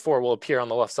the skills for will appear on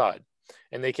the left side,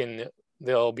 and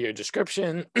there'll be a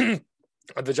description,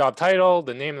 the job title,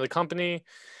 the name of the company,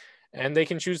 and they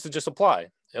can choose to just apply.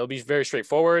 It'll be very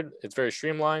straightforward. It's very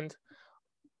streamlined.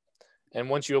 And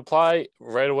once you apply,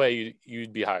 right away,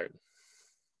 you'd be hired.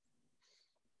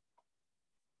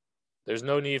 There's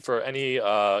no need for any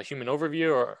human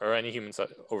overview or any human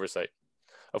oversight.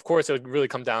 Of course, it would really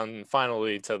come down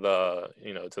finally to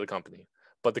the company,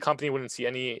 but the company wouldn't see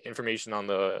any information on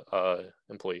the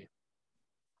employee.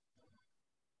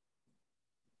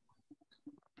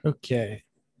 Okay,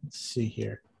 let's see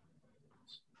here.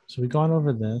 So we've gone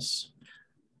over this.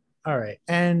 All right,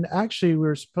 and actually we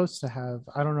were supposed to have,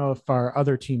 I don't know if our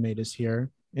other teammate is here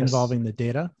involving the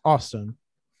data. Austin.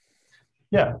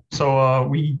 Yeah, so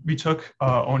we took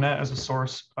ONET as a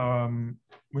source,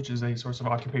 which is a source of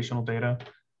occupational data.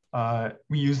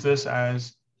 We use this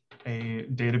as a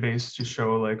database to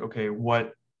show like, okay,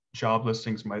 what job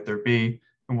listings might there be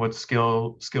and what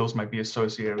skills might be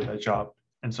associated with that job.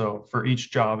 And so for each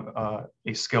job,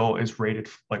 a skill is rated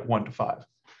like 1 to 5.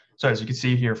 So as you can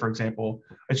see here, for example,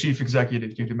 a chief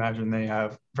executive, you'd imagine they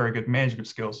have very good management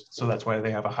skills. So that's why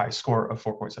they have a high score of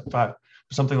 4.75. For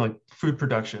something like food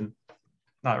production,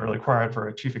 not really required for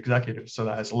a chief executive, so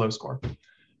that has a low score.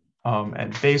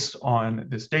 And based on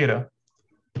this data,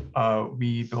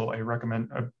 we built a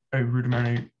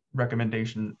rudimentary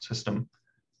recommendation system,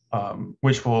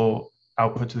 which will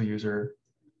output to the user,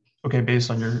 okay, based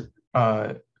on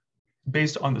the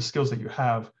skills that you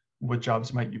have, what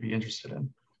jobs might you be interested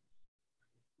in?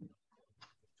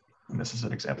 And this is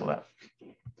an example of that.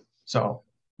 So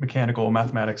mechanical,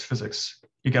 mathematics, physics,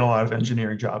 you get a lot of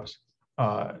engineering jobs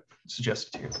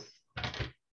suggested to you.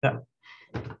 Yeah.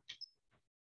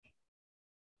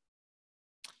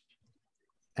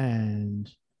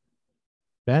 And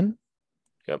Ben?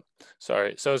 Yep.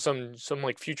 Sorry. So some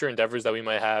like future endeavors that we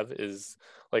might have is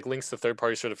like links to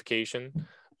third-party certification.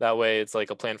 That way it's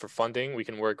like a plan for funding. We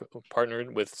can work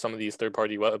partnered with some of these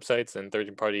third-party websites and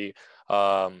third-party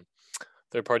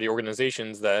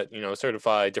organizations that, you know,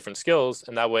 certify different skills,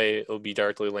 and that way it'll be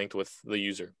directly linked with the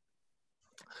user.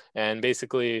 And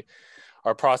basically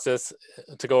our process,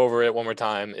 to go over it one more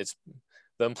time, it's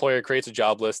the employer creates a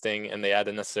job listing and they add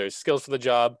the necessary skills for the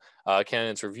job.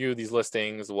 Candidates review these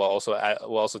listings while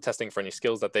also testing for any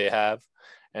skills that they have.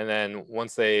 And then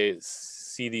once they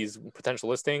see these potential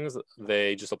listings,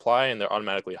 they just apply and they're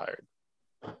automatically hired.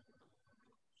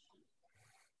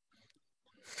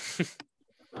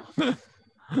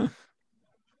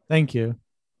 Thank you.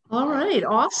 All right,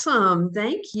 awesome.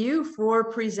 Thank you for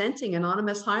presenting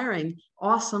anonymous hiring.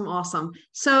 Awesome, awesome.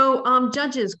 So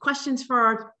judges, questions for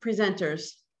our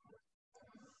presenters?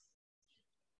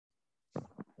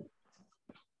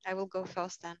 I will go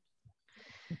first then.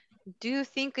 Do you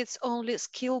think it's only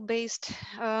skill-based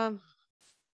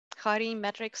hiring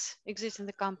metrics exist in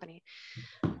the company?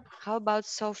 How about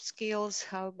soft skills?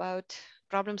 How about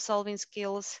problem-solving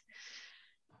skills?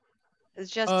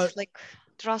 It's just like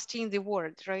trusting the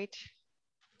word, right?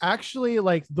 Actually,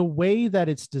 like the way that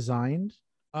it's designed,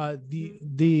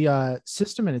 the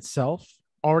system in itself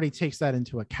already takes that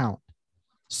into account.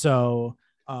 So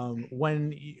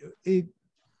when it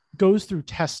goes through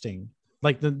testing,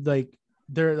 like the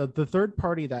third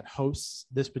party that hosts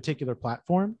this particular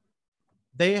platform,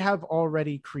 they have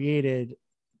already created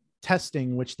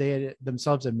testing which they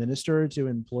themselves administer to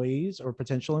employees or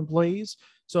potential employees.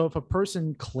 So if a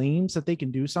person claims that they can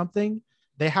do something,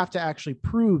 they have to actually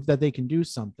prove that they can do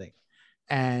something.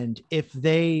 And if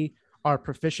they are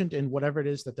proficient in whatever it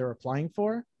is that they're applying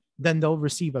for, then they'll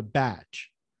receive a badge.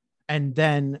 And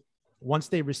then once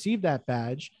they receive that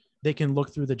badge, they can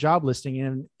look through the job listing.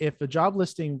 And if a job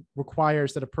listing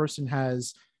requires that a person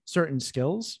has certain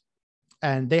skills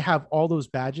and they have all those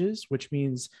badges, which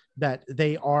means that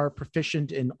they are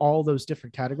proficient in all those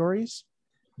different categories,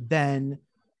 then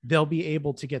they'll be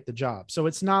able to get the job. So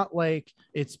it's not like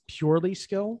it's purely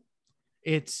skill.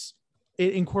 It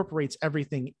incorporates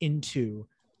everything into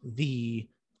the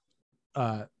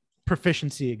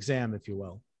proficiency exam, if you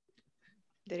will.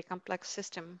 Very complex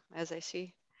system, as I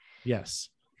see. Yes.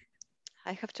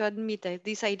 I have to admit that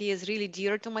this idea is really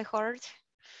dear to my heart.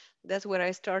 That's where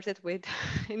I started with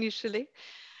initially.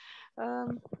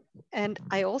 And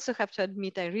I also have to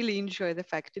admit, I really enjoy the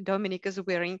fact that Dominic is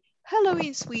wearing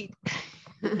Halloween suite.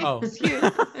 Oh,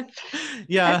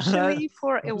 yeah. Actually,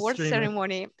 for a award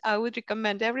ceremony, I would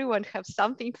recommend everyone have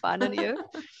something fun on you.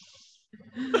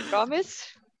 Promise?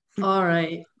 All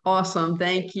right. Awesome.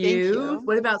 Thank you. Thank you.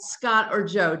 What about Scott or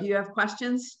Joe? Do you have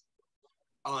questions?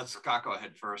 I'll let Scott go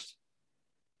ahead first.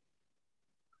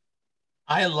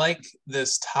 I like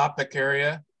this topic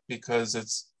area because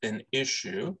it's an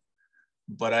issue,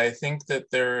 but I think that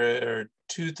there are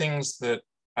two things that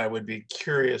I would be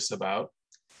curious about.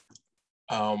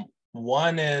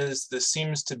 One is this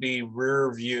seems to be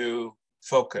rear view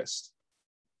focused,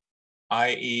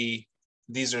 i.e.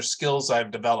 these are skills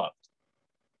I've developed.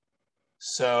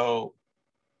 So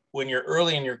when you're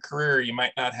early in your career, you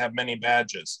might not have many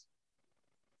badges.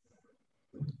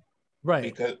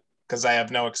 Right. Because I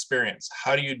have no experience.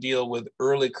 How do you deal with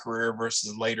early career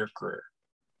versus later career?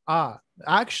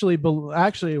 Actually,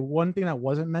 one thing that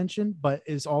wasn't mentioned, but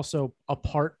is also a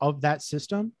part of that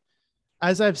system,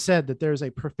 as I've said, that there's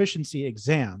a proficiency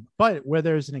exam, but where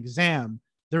there's an exam,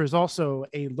 there is also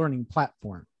a learning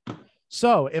platform.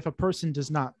 So if a person does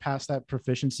not pass that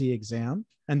proficiency exam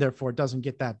and therefore doesn't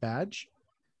get that badge,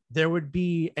 there would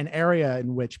be an area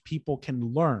in which people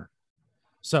can learn.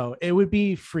 So it would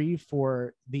be free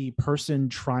for the person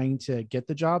trying to get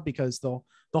the job, because the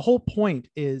whole point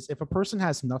is if a person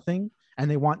has nothing and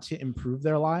they want to improve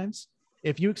their lives,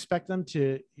 if you expect them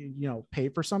to, pay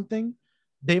for something,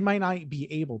 they might not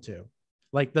be able to.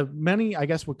 Like the money, I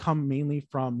guess, would come mainly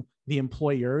from the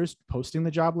employers posting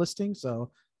the job listing. So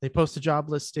they post a job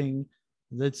listing.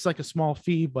 It's like a small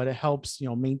fee, but it helps,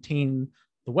 maintain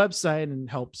the website and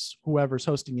helps whoever's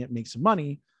hosting it make some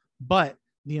money. But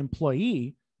the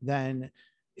employee then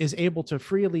is able to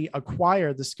freely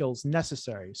acquire the skills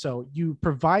necessary. So you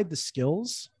provide the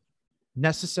skills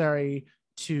necessary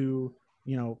to,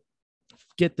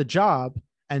 get the job,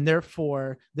 and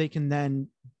therefore they can then,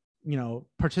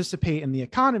 participate in the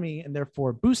economy and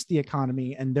therefore boost the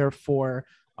economy and therefore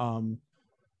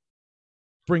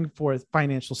bring forth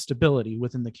financial stability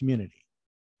within the community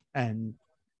and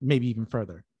maybe even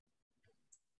further.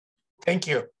 Thank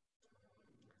you.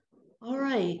 All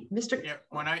right, Mr. Yeah,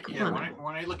 when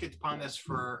I look upon this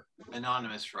for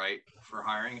anonymous, right, for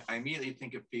hiring, I immediately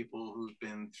think of people who've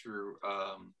been through,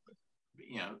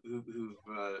 you know,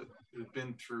 who've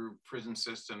been through prison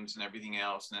systems and everything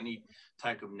else, and any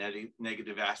type of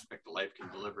negative aspect that life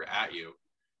can deliver at you.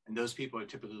 And those people are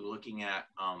typically looking at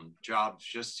jobs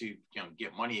just to, you know,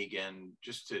 get money again,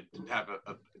 just to have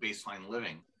a baseline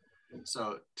living.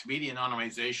 So to me, the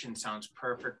anonymization sounds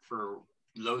perfect for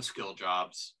low skill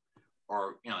jobs,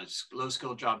 or, you know, low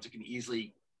skill jobs that can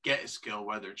easily get a skill,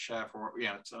 whether it's chef or, you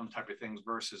know, some type of things,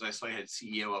 versus I saw you had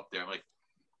CEO up there, like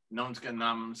no one's going to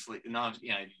anonymously, you know,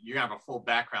 you're going to have a full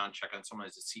background check on someone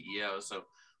as a CEO. So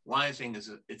one of the things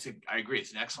is I agree,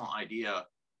 it's an excellent idea.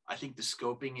 I think the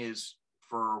scoping is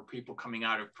for people coming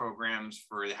out of programs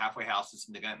for the halfway houses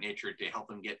and that nature to help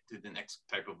them get to the next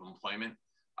type of employment.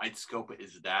 I'd scope it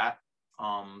as that.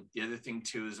 The other thing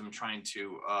too is I'm trying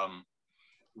to,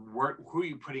 who are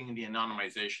you putting the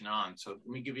anonymization on? So let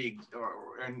me give you,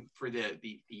 and for the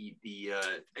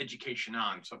education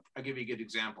on. So I'll give you a good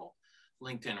example.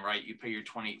 LinkedIn, right? You pay your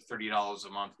 $20, $30 a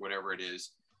month, whatever it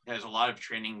is. It has a lot of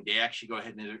training. They actually go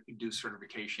ahead and do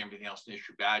certification, everything else, and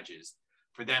issue badges.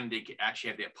 For them, they can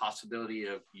actually have the possibility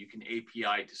of, you can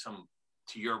API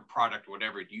to your product or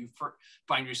whatever. Do you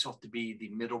find yourself to be the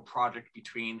middle product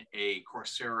between a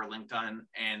Coursera, LinkedIn,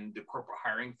 and the corporate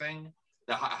hiring thing,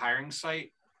 the hiring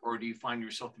site? Or do you find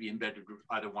yourself to be embedded with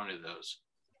either one of those?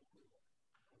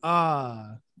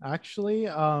 Actually,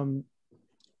 to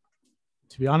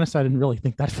be honest, I didn't really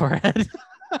think that far ahead.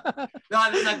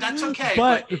 No, that's okay.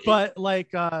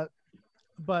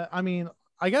 But I mean,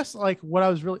 I guess like what I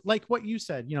was really like what you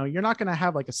said, you know, you're not going to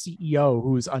have like a CEO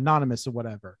who's anonymous or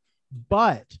whatever,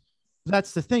 but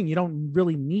that's the thing. You don't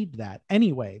really need that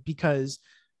anyway, because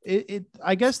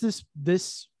I guess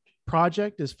this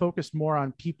project is focused more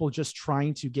on people just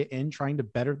trying to get in, trying to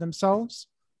better themselves.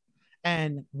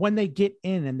 And when they get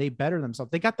in and they better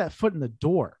themselves, they got that foot in the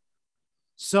door.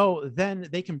 So then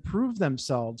they can prove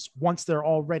themselves once they're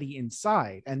already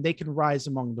inside, and they can rise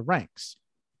among the ranks.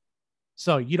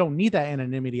 So you don't need that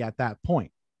anonymity at that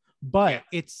point, but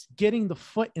it's getting the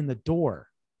foot in the door.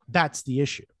 That's the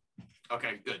issue.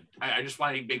 Okay, good. I just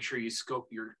wanted to make sure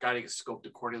you're guiding scoped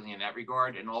accordingly in that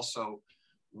regard. And also,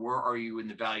 where are you in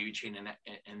the value chain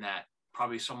in that?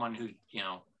 Probably someone who, you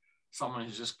know, someone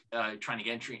who's just trying to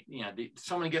get entry, you know,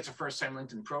 someone gets a first time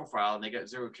LinkedIn profile and they got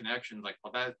zero connections, like,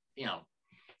 well, that, you know,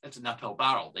 that's an uphill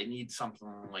battle. They need something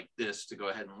like this to go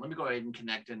ahead and let me go ahead and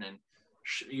connect in and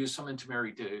use some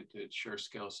intermediary to share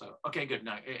skills. So, okay, good.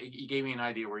 Now, you gave me an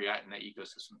idea where you're at in that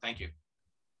ecosystem. Thank you.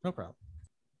 No problem.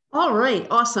 All right,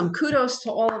 awesome. Kudos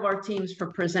to all of our teams for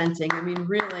presenting. I mean,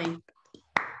 really,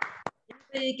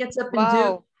 everybody gets up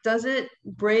and does it.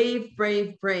 Brave,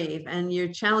 brave, brave. And you're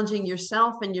challenging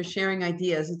yourself and you're sharing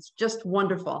ideas. It's just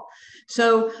wonderful.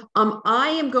 So I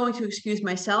am going to excuse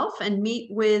myself and meet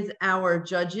with our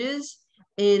judges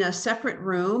in a separate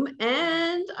room.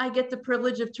 And I get the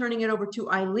privilege of turning it over to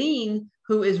Eileen,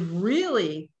 who is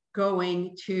really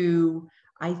going to,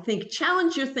 I think,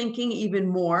 challenge your thinking even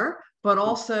more, but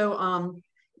also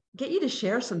get you to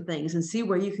share some things and see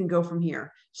where you can go from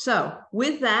here. So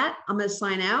with that, I'm going to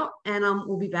sign out, and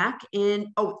we'll be back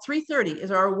in 3:30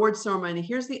 is our award ceremony.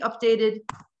 There's the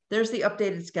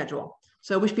updated schedule.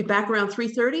 So we should be back around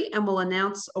 3:30 and we'll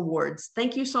announce awards.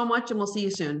 Thank you so much, and we'll see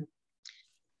you soon.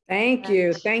 Thank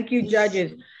you,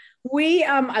 judges.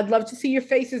 I'd love to see your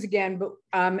faces again, but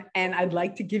and I'd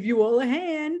like to give you all a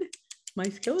hand. My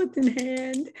skeleton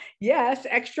hand. Yes,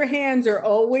 extra hands are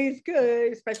always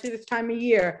good, especially this time of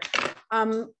year.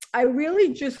 I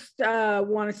really just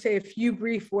want to say a few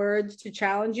brief words to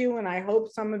challenge you, and I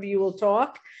hope some of you will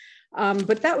talk.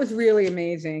 But that was really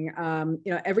amazing.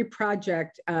 You know, every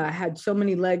project had so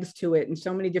many legs to it in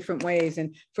so many different ways.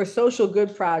 And for social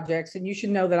good projects, and you should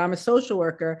know that I'm a social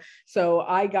worker, so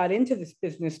I got into this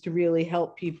business to really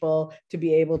help people to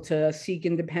be able to seek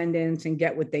independence and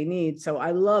get what they need. So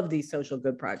I love these social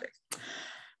good projects.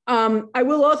 I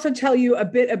will also tell you a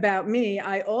bit about me.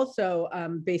 I also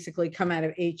basically come out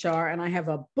of HR, and I have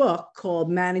a book called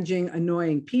Managing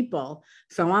Annoying People.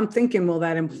 So I'm thinking, will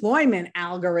that employment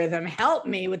algorithm help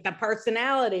me with the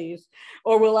personalities?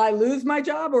 Or will I lose my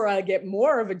job, or I get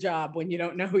more of a job when you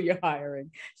don't know who you're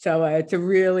hiring? So it's a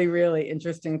really, really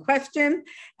interesting question.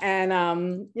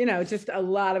 And, you know, just a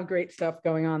lot of great stuff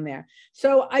going on there.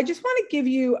 So I just want to give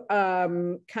you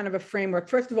kind of a framework.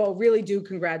 First of all, really do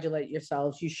congratulate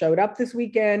yourselves. You showed up this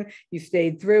weekend, you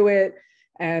stayed through it,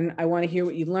 and I want to hear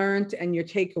what you learned and your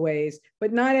takeaways.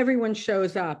 But not everyone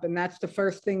shows up, and that's the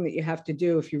first thing that you have to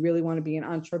do if you really want to be an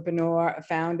entrepreneur, a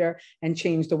founder, and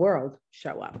change the world.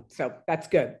 Show up. So that's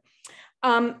good.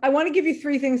 I want to give you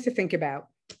 3 things to think about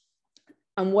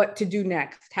on what to do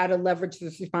next, how to leverage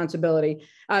this responsibility,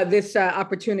 this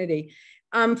opportunity.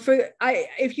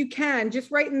 If you can,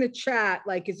 just write in the chat,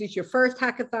 like, is this your first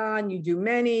hackathon? You do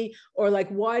many, or like,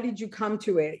 why did you come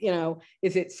to it? You know,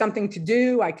 is it something to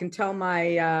do? I can tell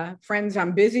my friends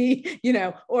I'm busy, you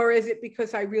know, or is it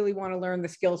because I really want to learn the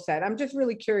skill set? I'm just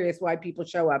really curious why people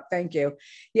show up. Thank you.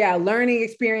 Yeah, learning,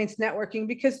 experience, networking,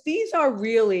 because these are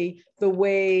really the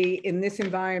way in this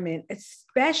environment,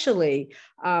 especially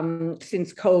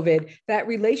since COVID, that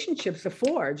relationships are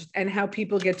forged and how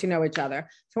people get to know each other.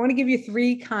 So I want to give you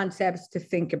 3 concepts to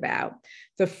think about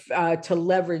to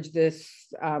leverage this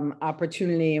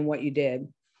opportunity and what you did.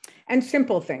 And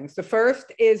simple things. The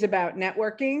first is about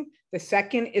networking. The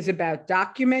second is about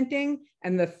documenting.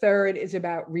 And the third is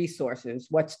about resources.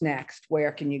 What's next?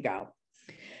 Where can you go?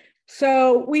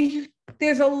 So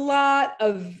there's a lot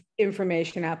of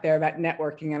information out there about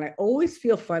networking. And I always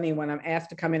feel funny when I'm asked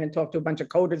to come in and talk to a bunch of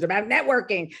coders about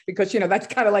networking, because, you know, that's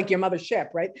kind of like your mother's ship,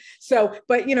 right? So,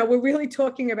 but, you know, we're really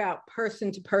talking about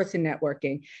person-to-person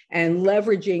networking and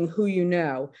leveraging who you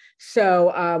know.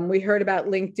 So we heard about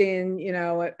LinkedIn, you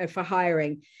know, for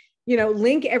hiring. You know,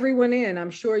 link everyone in.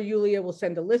 I'm sure Yulia will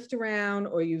send a list around,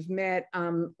 or you've met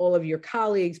all of your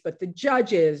colleagues, but the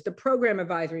judges, the program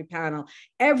advisory panel,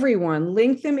 everyone,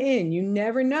 link them in. You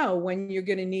never know when you're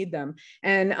going to need them.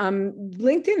 And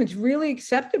LinkedIn, it's really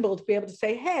acceptable to be able to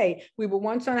say, hey, we were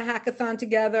once on a hackathon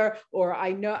together, or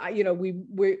I know, you know,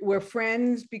 we're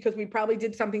friends because we probably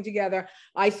did something together.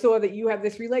 I saw that you have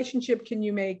this relationship. Can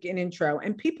you make an intro?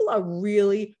 And people are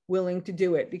really willing to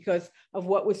do it because of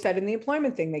what was said in the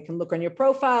employment thing. They can look on your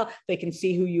profile, they can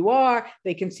see who you are,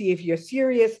 they can see if you're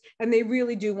serious, and they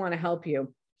really do want to help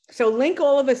you. So link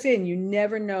all of us in. You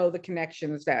never know the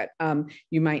connections that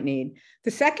you might need.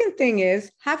 The second thing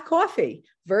is have coffee,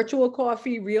 virtual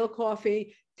coffee, real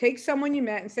coffee. Take someone you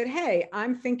met and said, hey,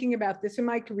 I'm thinking about this in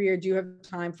my career. Do you have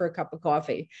time for a cup of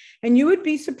coffee? And you would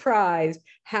be surprised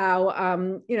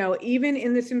how, you know, even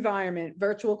in this environment,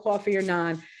 virtual coffee or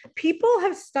non, people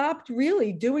have stopped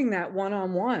really doing that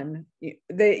one-on-one.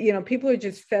 You know, people are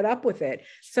just fed up with it.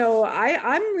 So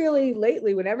I'm really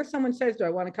lately, whenever someone says, do I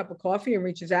want a cup of coffee, and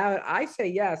reaches out, I say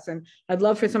yes. And I'd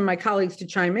love for some of my colleagues to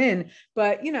chime in,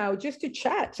 but, you know, just to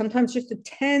chat, sometimes just a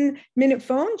 10-minute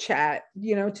phone chat,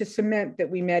 you know, to cement that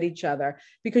we met each other,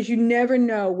 because you never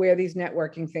know where these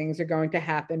networking things are going to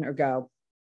happen or go.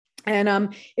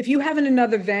 And if you have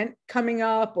another event coming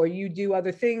up, or you do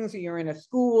other things, or you're in a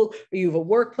school, or you have a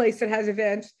workplace that has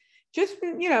events, just,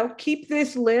 you know, keep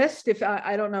this list. If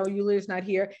I don't know, Yulia's not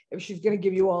here, if she's going to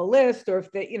give you all a list, or if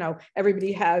they, you know,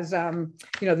 everybody has,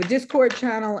 you know, the Discord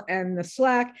channel and the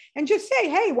Slack, and just say,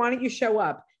 hey, why don't you show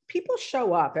up? People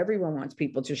show up. Everyone wants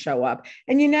people to show up.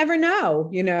 And you never know,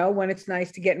 you know, when it's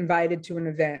nice to get invited to an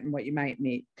event and what you might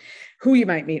meet, who you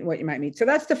might meet and what you might meet. So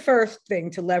that's the first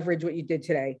thing to leverage what you did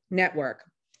today, network.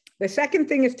 The second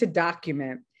thing is to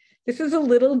document. This is a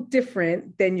little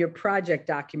different than your project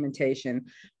documentation,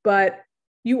 but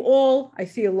you all, I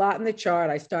see a lot in the chart.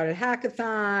 I started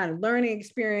hackathon, learning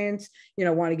experience, you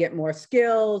know, want to get more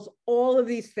skills, all of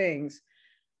these things.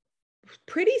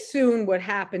 Pretty soon what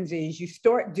happens is you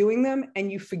start doing them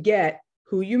and you forget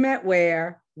who you met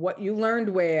where, what you learned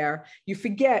where, you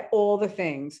forget all the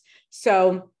things.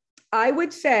 So I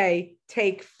would say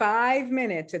take 5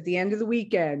 minutes at the end of the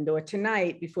weekend, or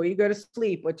tonight before you go to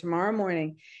sleep, or tomorrow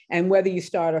morning, and whether you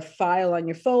start a file on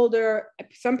your folder.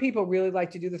 Some people really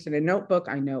like to do this in a notebook.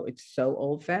 I know it's so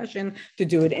old-fashioned to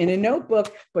do it in a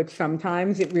notebook, but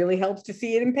sometimes it really helps to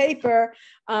see it in paper,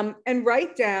 and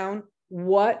write down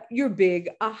what your big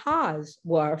ahas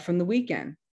were from the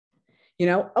weekend. You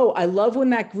know, oh, I love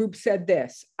when that group said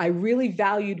this. I really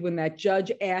valued when that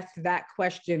judge asked that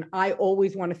question. I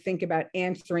always want to think about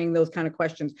answering those kind of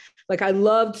questions. Like, I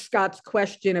loved Scott's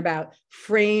question about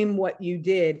frame what you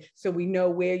did, so we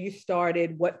know where you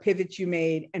started, what pivots you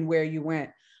made, and where you went.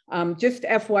 Just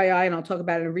FYI, and I'll talk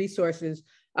about it in resources.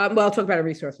 Well, I'll talk about it in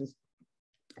resources,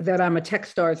 that I'm a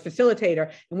Techstars facilitator,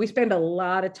 and we spend a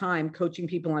lot of time coaching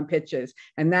people on pitches.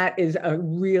 And that is a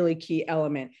really key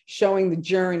element, showing the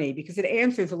journey, because it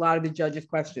answers a lot of the judges'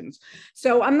 questions.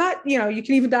 So I'm not, you know, you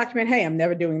can even document, hey, I'm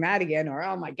never doing that again, or,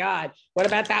 oh my God, what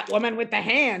about that woman with the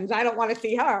hands? I don't want to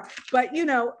see her. But, you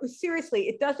know, seriously,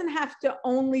 it doesn't have to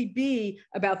only be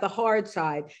about the hard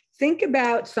side. Think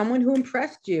about someone who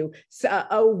impressed you,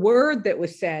 a word that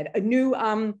was said, a new,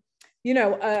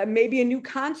 maybe a new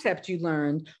concept you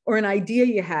learned or an idea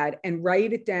you had, and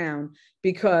write it down.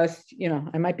 Because,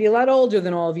 I might be a lot older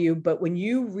than all of you, but when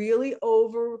you really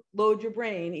overload your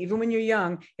brain, even when you're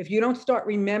young, if you don't start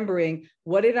remembering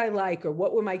what did I like or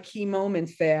what were my key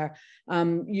moments there,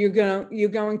 you're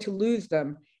going to lose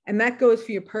them. And that goes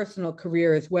for your personal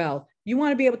career as well. You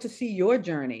want to be able to see your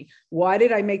journey. Why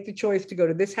did I make the choice to go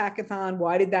to this hackathon?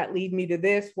 Why did that lead me to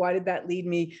this? Why did that lead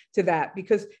me to that?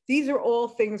 Because these are all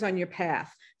things on your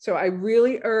path. So I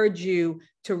really urge you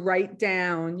to write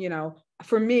down,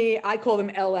 for me, I call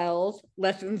them LLs,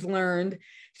 lessons learned.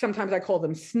 Sometimes I call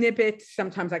them snippets.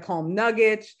 Sometimes I call them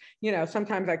nuggets.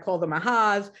 Sometimes I call them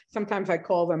ahas. Sometimes I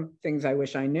call them things I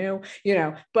wish I knew,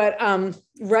 but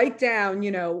write down,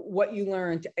 what you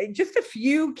learned. Just a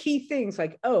few key things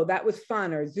like, oh, that was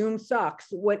fun, or Zoom sucks,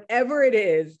 whatever it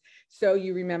is. So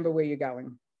you remember where you're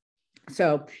going.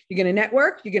 So you're going to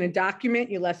network, you're going to document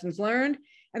your lessons learned.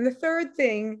 And the third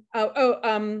thing,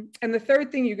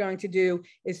 you're going to do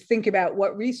is think about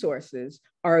what resources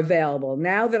are available.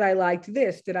 Now that I liked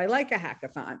this, did I like a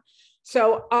hackathon?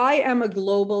 So I am a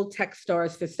global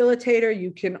Techstars facilitator.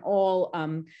 You can all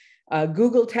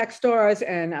Google Techstars,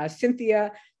 and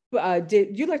Cynthia.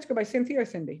 Did you like to go by Cynthia or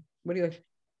Cindy? What do you like?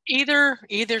 Either's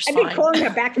fine. I've been calling her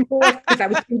back and forth because I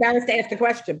was embarrassed to ask the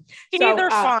question. Either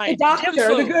fine. The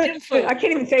doctor, I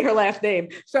can't even say her last name.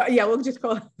 So yeah, we'll just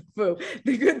call her Fu.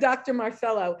 The good Dr.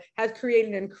 Marcello has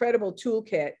created an incredible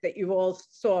toolkit that you all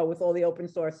saw with all the open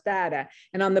source data.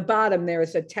 And on the bottom, there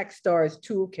is a Techstars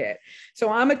toolkit.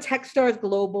 So I'm a Techstars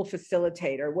global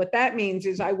facilitator. What that means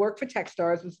is I work for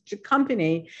Techstars, which is a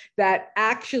company that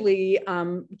actually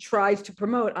tries to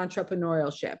promote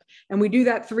entrepreneurship. And we do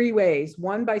that three ways.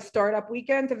 One, by Startup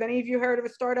Weekend. Have any of you heard of a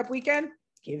Startup Weekend?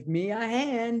 Give me a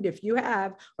hand if you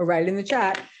have, or write it in the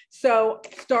chat. So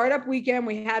Startup Weekend,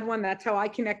 we had one. That's how I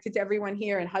connected to everyone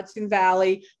here in Hudson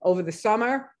Valley over the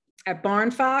summer at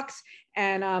Barn Fox.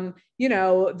 And,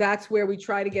 that's where we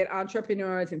try to get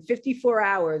entrepreneurs in 54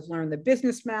 hours, learn the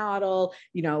business model.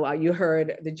 You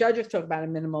heard the judges talk about a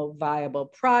minimal viable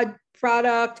product,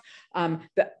 how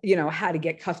to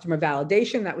get customer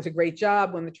validation. That was a great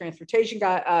job when the transportation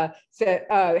got said,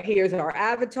 here's our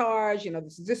avatars,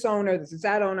 this is this owner, this is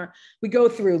that owner. We go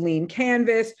through Lean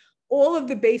Canvas, all of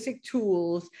the basic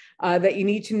tools that you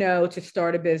need to know to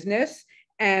start a business.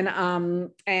 And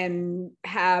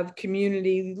have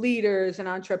community leaders and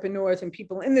entrepreneurs and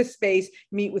people in this space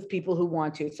meet with people who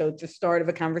want to. So it's the start of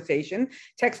a conversation.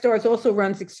 Techstars also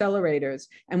runs accelerators,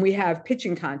 and we have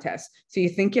pitching contests. So you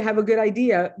think you have a good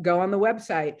idea, go on the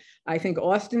website. I think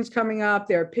Austin's coming up.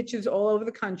 There are pitches all over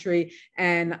the country,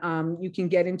 and you can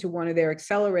get into one of their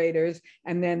accelerators,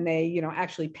 and then they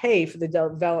actually pay for the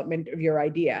development of your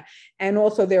idea. And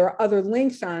also there are other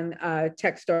links on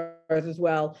Techstars as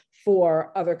well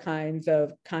for other kinds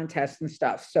of contests and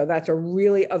stuff. So that's a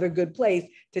really other good place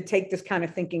to take this kind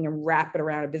of thinking and wrap it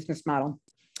around a business model.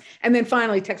 And then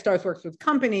finally, Techstars works with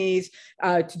companies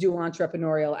to do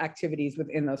entrepreneurial activities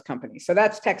within those companies. So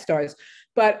that's Techstars,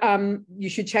 but you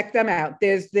should check them out.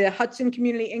 There's the Hudson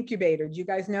Community Incubator. Do you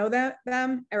guys know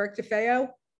them? Eric DeFeo?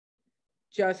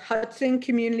 Just Hudson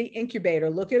Community Incubator.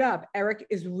 Look it up. Eric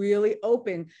is really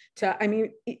open to,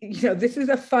 this is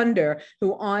a funder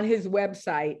who on his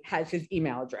website has his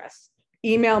email address.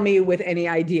 Email me with any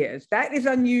ideas. That is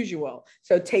unusual.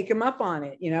 So take him up on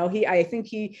it. I think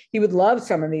he would love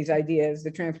some of these ideas,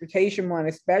 the transportation one,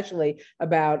 especially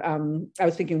about, I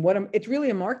was thinking it's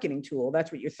really a marketing tool.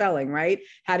 That's what you're selling, right?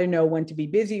 How to know when to be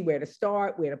busy, where to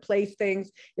start, where to place things.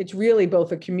 It's really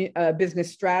both a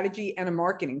business strategy and a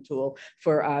marketing tool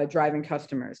for driving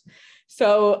customers.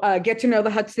 So get to know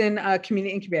the Hudson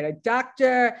Community Incubator.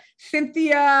 Dr.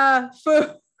 Cynthia Fu.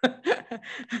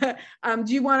 Do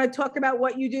you want to talk about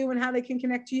what you do and how they can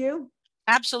connect to you?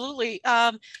 Absolutely.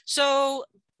 So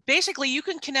basically, you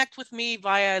can connect with me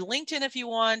via LinkedIn if you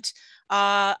want.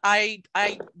 I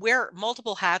wear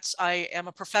multiple hats. I am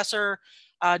a professor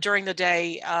during the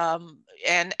day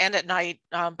and at night,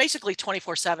 basically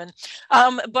 24/7.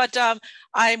 But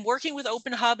I'm working with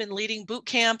Open Hub and leading boot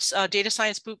camps, data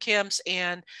science boot camps,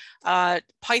 and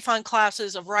Python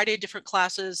classes, a variety of different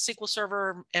classes, SQL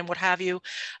Server, and what have you.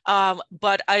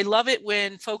 But I love it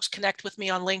when folks connect with me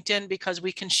on LinkedIn because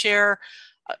we can share.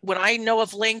 When I know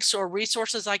of links or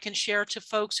resources I can share to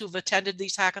folks who've attended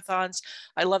these hackathons,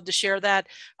 I love to share that.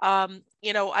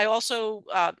 I also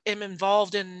am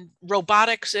involved in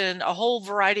robotics and a whole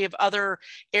variety of other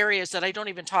areas that I don't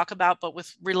even talk about, but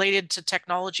related to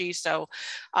technology. So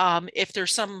if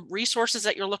there's some resources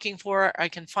that you're looking for, I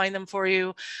can find them for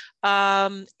you.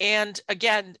 And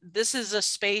again, this is a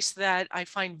space that I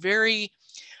find very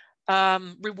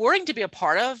rewarding to be a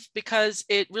part of, because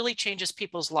it really changes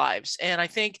people's lives. And I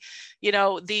think, you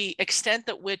know, the extent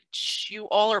at which you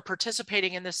all are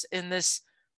participating in this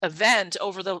event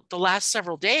over the last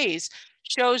several days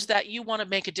shows that you want to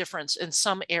make a difference in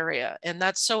some area, and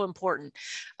that's so important.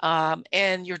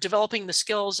 And you're developing the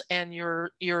skills, and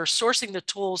you're sourcing the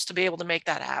tools to be able to make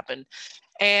that happen.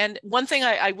 And one thing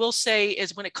I will say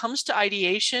is, when it comes to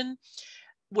ideation,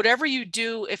 whatever you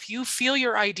do, if you feel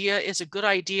your idea is a good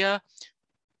idea,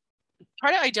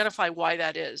 try to identify why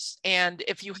that is. And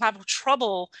if you have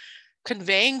trouble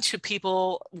conveying to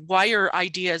people why your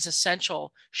idea is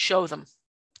essential, show them.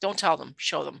 Don't tell them,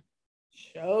 show them.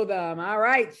 Show them. All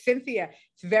right, Cynthia.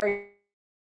 It's very,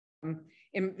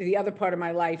 in the other part of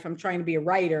my life, I'm trying to be a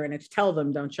writer, and it's tell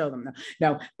them, don't show them.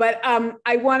 No. But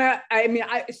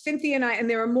Cynthia and I, and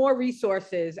there are more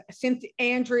resources. Cynthia,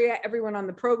 Andrea, everyone on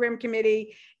the program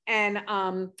committee, and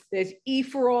there's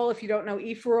E4All. If you don't know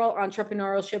E4All,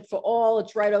 Entrepreneurship for All,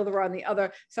 it's right over on the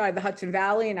other side of the Hudson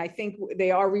Valley. And I think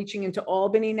they are reaching into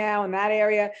Albany now in that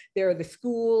area. There are the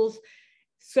schools.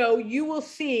 So you will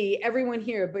see everyone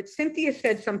here, but Cynthia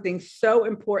said something so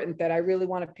important that I really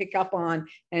want to pick up on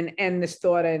and end this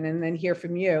thought and then hear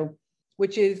from you,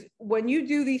 which is, when you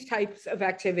do these types of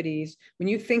activities, when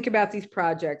you think about these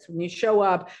projects, when you show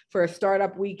up for a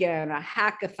startup weekend, a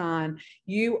hackathon,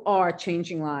 you are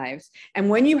changing lives. And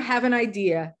when you have an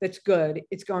idea that's good,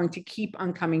 it's going to keep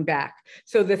on coming back.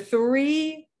 So the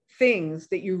three things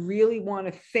that you really want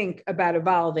to think about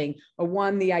evolving are: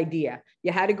 one, the idea.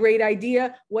 You had a great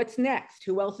idea. What's next?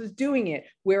 Who else is doing it?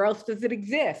 Where else does it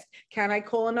exist? Can I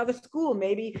call another school?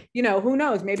 Maybe, you know, who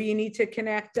knows? Maybe you need to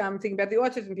connect, thinking about the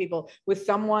autism people, with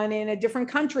someone in a different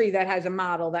country that has a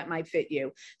model that might fit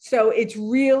you. So it's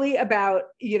really about,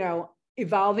 you know,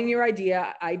 evolving your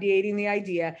idea, ideating the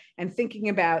idea, and thinking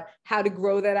about how to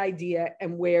grow that idea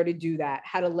and where to do that,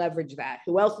 how to leverage that.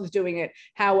 Who else is doing it?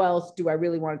 How else do I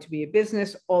really want it to be a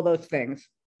business? All those things.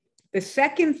 The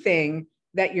second thing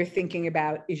that you're thinking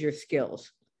about is your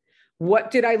skills. What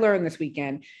did I learn this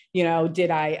weekend? You know,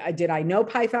 did I know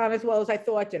Python as well as I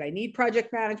thought? Did I need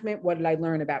project management? What did I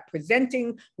learn about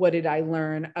presenting? What did I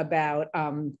learn about,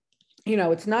 you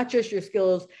know, it's not just your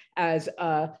skills as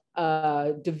a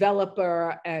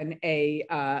developer and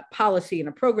a policy and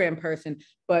a program person,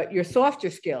 but your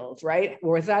softer skills, right?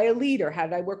 Was I a leader? How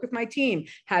did I work with my team?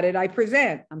 How did I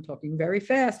present? I'm talking very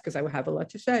fast because I have a lot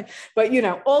to say, but you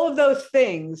know, all of those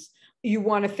things you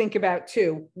want to think about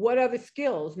too. What other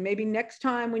skills? Maybe next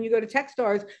time when you go to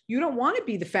Techstars, you don't want to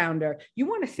be the founder. You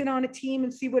want to sit on a team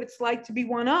and see what it's like to be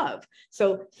one of.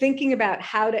 So thinking about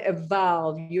how to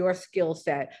evolve your skill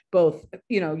set, both,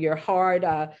 you know, your hard,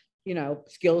 you know,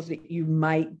 skills that you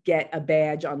might get a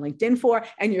badge on LinkedIn for,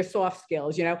 and your soft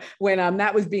skills. You know, when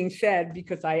that was being said,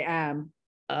 because I am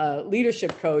a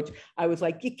leadership coach, I was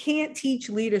like, you can't teach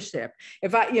leadership.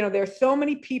 If I, you know, there's so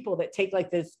many people that take like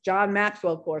this John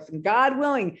Maxwell course, and God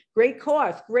willing, great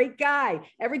course, great guy,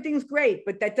 everything's great,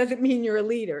 but that doesn't mean you're a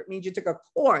leader. It means you took a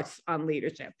course on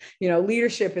leadership. You know,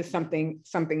 leadership is something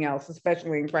else,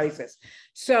 especially in crisis.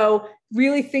 So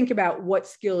really think about what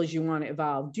skills you want to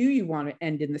evolve. Do you want to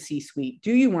end in the C-suite?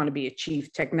 Do you want to be a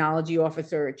chief technology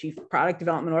officer, a chief product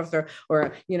development officer,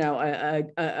 or, you know,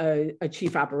 a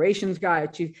chief operations guy,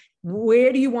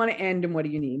 where do you want to end and what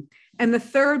do you need? And the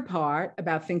third part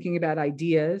about thinking about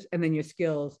ideas and then your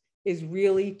skills is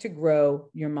really to grow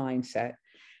your mindset.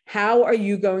 How are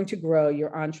you going to grow your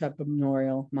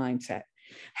entrepreneurial mindset?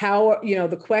 How, you know,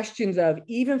 the questions of,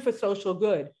 even for social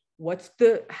good,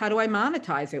 how do I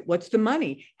monetize it? What's the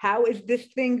money? How is this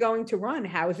thing going to run?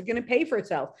 How is it going to pay for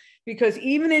itself? Because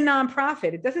even in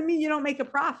nonprofit, it doesn't mean you don't make a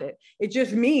profit. It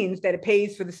just means that it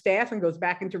pays for the staff and goes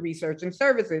back into research and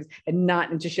services and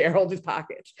not into shareholders'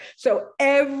 pockets. So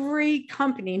every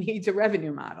company needs a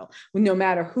revenue model, no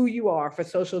matter who you are, for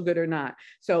social good or not.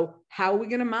 So how are we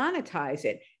going to monetize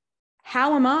it?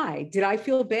 How am I? Did I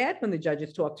feel bad when the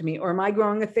judges talk to me, or am I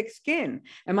growing a thick skin?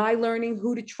 Am I learning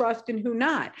who to trust and who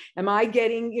not? Am I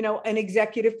getting, you know, an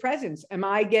executive presence? Am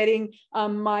I getting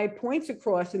my points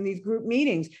across in these group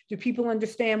meetings? Do people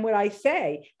understand what I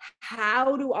say?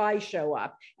 How do I show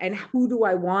up? And who do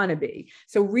I want to be?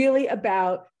 So really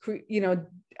about, you know,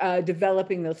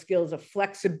 developing those skills of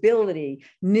flexibility,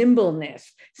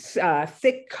 nimbleness,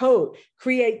 thick coat,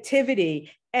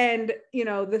 creativity. And, you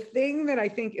know, the thing that I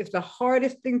think is the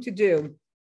hardest thing to do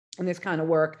in this kind of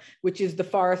work, which is the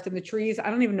forest and the trees. I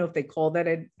don't even know if they call that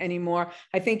anymore.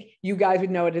 I think you guys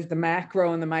would know it as the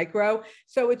macro and the micro.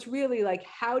 So it's really like,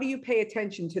 how do you pay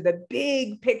attention to the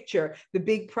big picture, the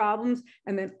big problems,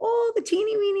 and then all the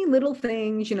teeny weeny little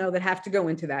things, you know, that have to go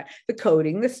into that: the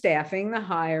coding, the staffing, the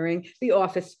hiring, the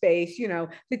office space, you know,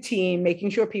 the team,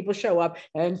 making sure people show up,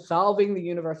 and solving the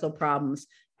universal problems.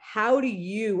 How do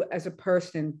you as a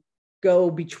person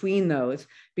go between those?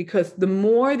 Because the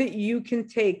more that you can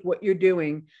take what you're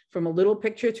doing from a little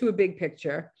picture to a big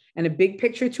picture, and a big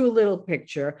picture to a little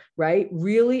picture, right?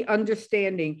 Really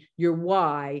understanding your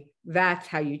why, that's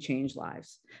how you change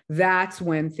lives. That's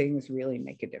when things really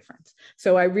make a difference.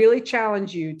 So I really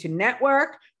challenge you to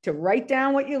network, to write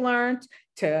down what you learned,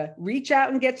 to reach out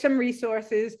and get some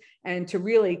resources, and to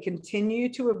really continue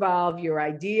to evolve your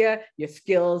idea, your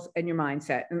skills, and your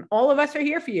mindset. And all of us are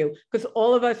here for you, because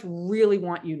all of us really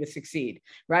want you to succeed,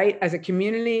 right? As a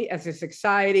community, as a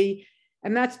society.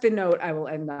 And that's the note I will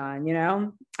end on. You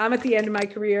know, I'm at the end of my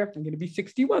career. I'm going to be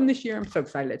 61 this year. I'm so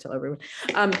excited to tell everyone.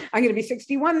 I'm going to be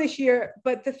 61 this year.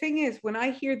 But the thing is, when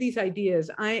I hear these ideas,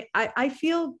 I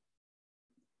feel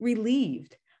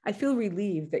relieved. I feel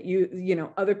relieved that you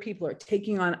know, other people are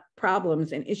taking on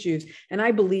problems and issues, and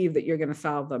I believe that you're going to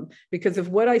solve them. Because of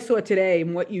what I saw today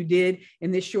and what you did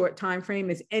in this short time frame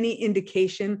is any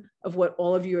indication of what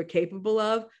all of you are capable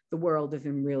of, the world is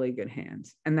in really good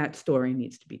hands, and that story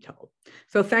needs to be told.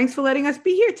 So thanks for letting us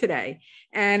be here today.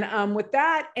 And with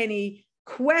that, any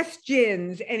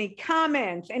questions, any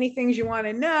comments, any things you want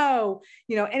to know,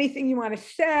 you know, anything you want to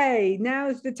say, now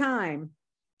is the time.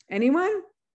 Anyone?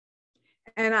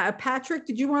 And Patrick,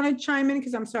 did you want to chime in?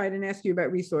 Because I'm sorry, I didn't ask you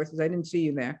about resources. I didn't see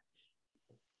you there.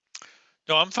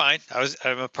 No, I'm fine.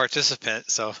 I'm a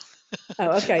participant, so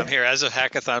oh, okay. I'm here as a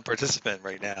hackathon participant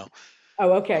right now.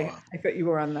 Oh, okay. I thought you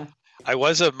were on the. I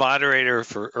was a moderator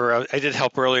or I did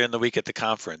help earlier in the week at the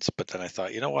conference, but then I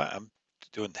thought, you know what, I'm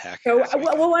doing the hackathon. So,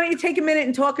 well, why don't you take a minute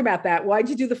and talk about that? Why did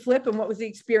you do the flip, and what was the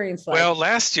experience like? Well,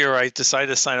 last year I decided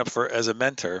to sign up as a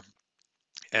mentor.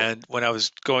 And when I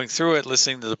was going through it,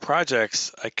 listening to the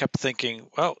projects, I kept thinking,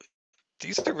 well,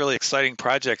 these are really exciting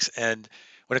projects. And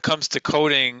when it comes to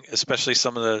coding, especially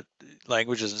some of the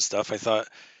languages and stuff, I thought,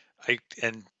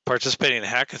 and participating in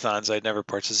hackathons, I'd never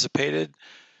participated.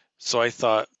 So I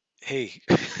thought, hey,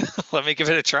 let me give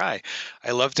it a try.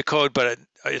 I love to code, but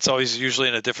it's always usually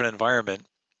in a different environment.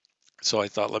 So I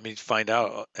thought, let me find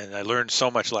out. And I learned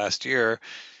so much last year.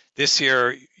 This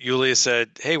year, Yulia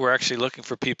said, hey, we're actually looking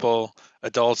for people,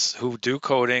 adults who do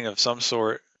coding of some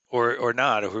sort or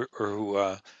not, or who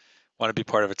want to be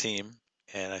part of a team.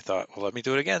 And I thought, well, let me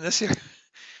do it again this year.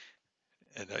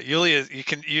 And Yulia,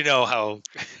 you know how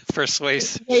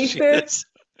persuasive she is.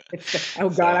 Oh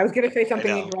God, I was going to say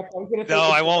something incorrect. No,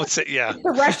 I won't say, yeah. It's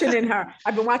the Russian in her.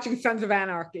 I've been watching Sons of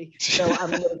Anarchy, so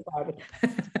I'm a little excited.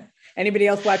 Anybody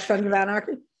else watch Sons of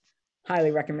Anarchy?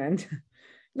 Highly recommend.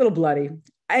 A little bloody.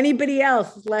 Anybody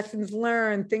else? Lessons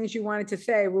learned, things you wanted to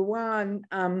say?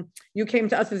 Ruwan, you came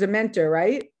to us as a mentor,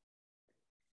 right?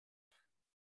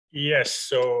 Yes,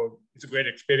 so it's a great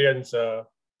experience.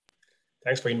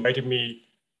 Thanks for inviting me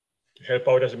to help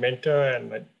out as a mentor,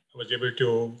 and I was able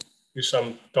to use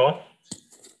some thought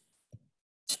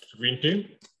to Green Team.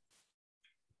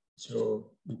 So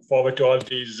look forward to all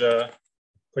these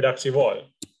products evolve.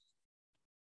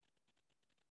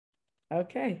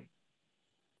 Okay,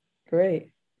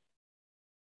 great.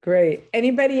 Great.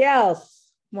 Anybody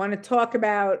else want to talk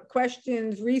about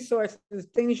questions, resources,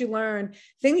 things you learned,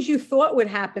 things you thought would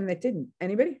happen that didn't?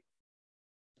 Anybody?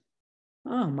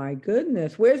 Oh my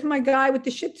goodness. Where's my guy with the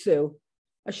Shih Tzu?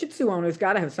 A Shih Tzu owner's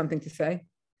got to have something to say.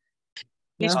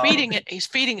 He's feeding it. He's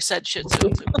feeding said Shih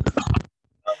Tzu.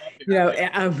 You know,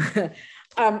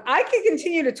 I can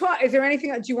continue to talk. Is there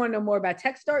anything? Do you want to know more about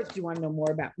TechStarts? Do you want to know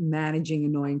more about managing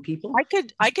annoying people?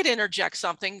 I could interject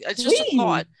something. It's just a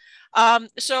thought.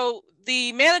 So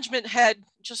the management head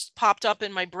just popped up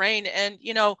in my brain, and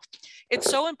you know, it's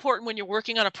so important when you're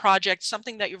working on a project,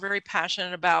 something that you're very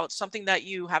passionate about, something that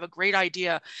you have a great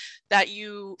idea, that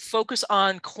you focus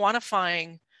on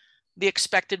quantifying the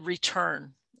expected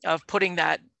return of putting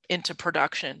that into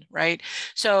production, right?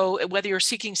 So whether you're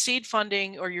seeking seed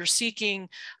funding or you're seeking,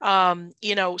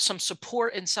 you know, some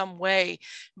support in some way,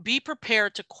 be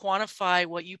prepared to quantify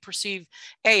what you perceive.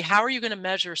 How are you going to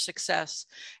measure success?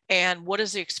 And what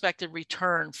is the expected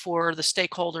return for the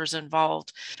stakeholders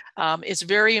involved? It's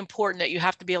very important that you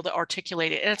have to be able to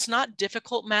articulate it. And it's not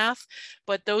difficult math,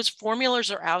 but those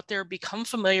formulas are out there. Become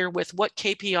familiar with what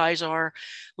KPIs are,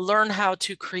 learn how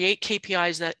to create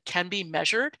KPIs that can be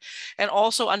measured, and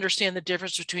also understand the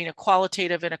difference between a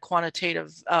qualitative and a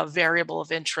quantitative variable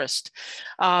of interest.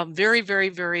 Very, very,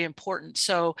 very important.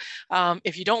 So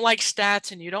if you don't like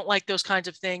stats and you don't like those kinds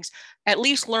of things, at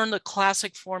least learn the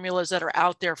classic formulas that are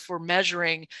out there for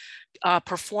measuring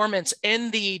performance in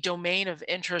the domain of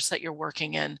interest that you're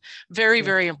working in. Very,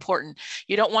 very important.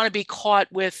 You don't want to be caught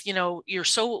with, you're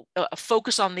so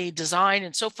focused on the design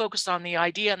and so focused on the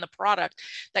idea and the product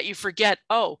that you forget,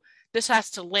 oh, this has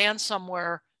to land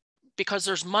somewhere because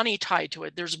there's money tied to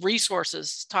it. There's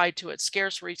resources tied to it,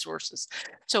 scarce resources.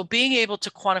 So being able to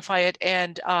quantify it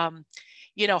and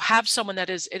have someone that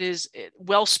is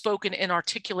well spoken in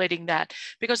articulating that,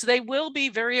 because they will be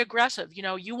very aggressive.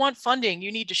 You want funding,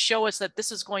 you need to show us that this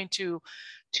is going to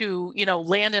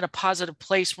land in a positive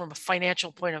place from a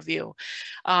financial point of view.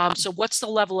 So what's the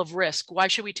level of risk? Why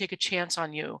should we take a chance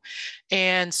on you?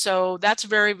 And so that's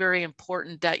very, very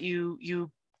important that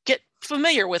you get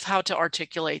familiar with how to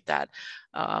articulate that.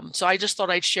 So I just thought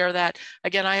I'd share that.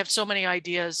 Again, I have so many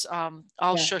ideas.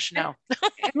 I'll shush now.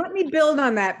 And let me build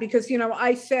on that because,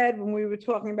 I said when we were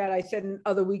talking about, I said in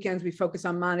other weekends, we focus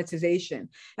on monetization.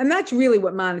 And that's really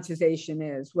what monetization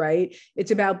is, right?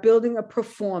 It's about building a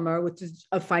performer, which is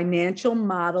a financial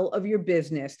model of your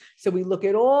business. So we look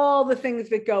at all the things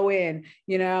that go in,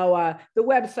 the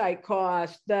website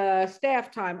cost, the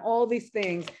staff time, all these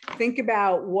things. Think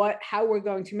about how we're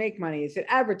going to make money. Is it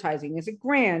advertising? Is it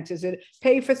grants? Is it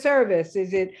pay for service?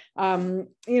 Is it, I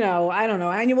don't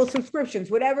know, annual subscriptions,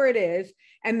 whatever it is.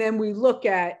 And then we look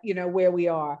at, where we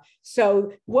are.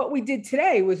 So what we did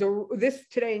today was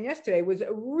today and yesterday was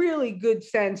a really good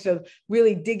sense of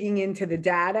really digging into the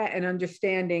data and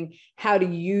understanding how to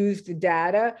use the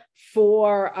data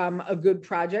for a good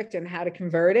project and how to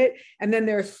convert it. And then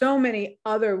there are so many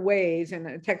other ways, and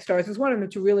Techstars is one of them,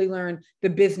 to really learn the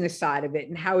business side of it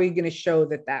and how are you going to show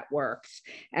that works.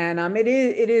 And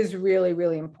it is really,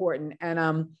 really important.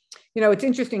 And it's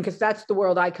interesting because that's the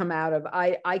world I come out of.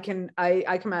 I come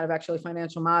out of actually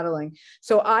financial modeling.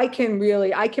 So I can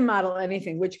model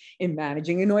anything, which in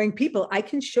managing annoying people, I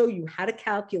can show you how to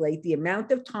calculate the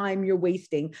amount of time you're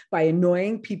wasting by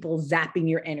annoying people zapping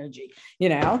your energy,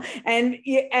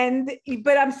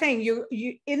 but I'm saying you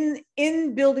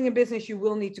in building a business, you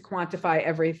will need to quantify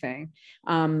everything,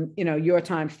 your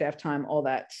time, staff time, all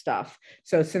that stuff.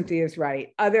 So Cynthia's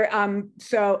right. I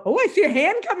see a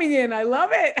hand coming in. I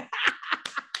love it.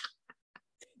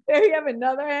 There you have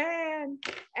another hand.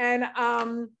 And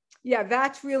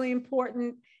that's really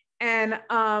important. And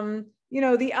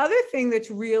the other thing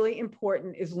that's really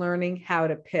important is learning how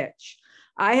to pitch.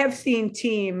 I have seen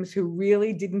teams who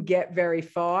really didn't get very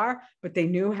far, but they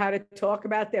knew how to talk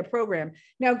about their program.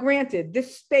 Now, granted,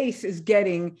 this space is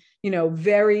getting,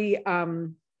 very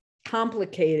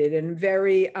complicated and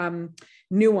very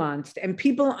nuanced, and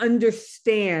people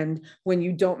understand when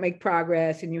you don't make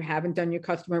progress and you haven't done your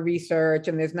customer research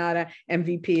and there's not a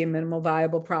MVP, a minimal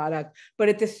viable product. But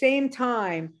at the same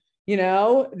time,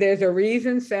 there's a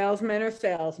reason salesmen are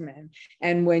salesmen.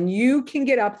 And when you can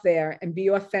get up there and be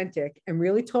authentic and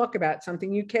really talk about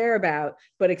something you care about,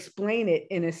 but explain it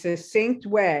in a succinct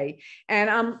way.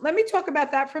 And let me talk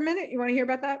about that for a minute. You want to hear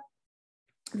about that?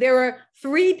 There are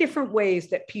 3 different ways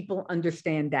that people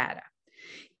understand data.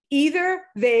 Either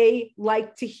they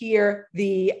like to hear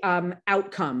the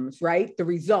outcomes, right? The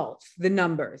results, the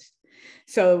numbers.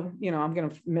 So, I'm going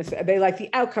to they like the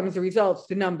outcomes, the results,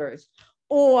 the numbers.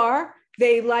 Or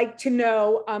they like to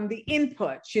know the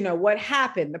inputs, what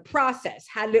happened, the process,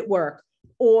 how did it work?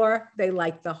 Or they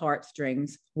like the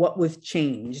heartstrings, what was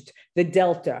changed, the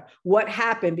delta, what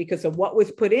happened because of what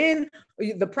was put in,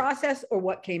 the process, or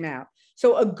what came out.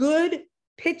 So a good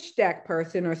pitch deck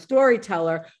person or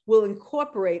storyteller will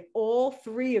incorporate all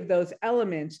 3 of those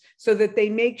elements so that they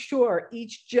make sure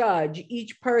each judge,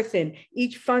 each person,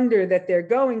 each funder that they're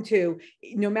going to,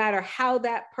 no matter how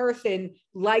that person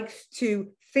likes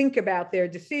to think about their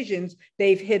decisions,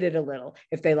 they've hit it a little.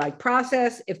 If they like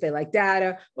process, if they like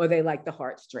data, or they like the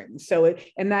heartstrings. So,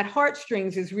 and that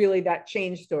heartstrings is really that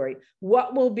change story.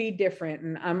 What will be different?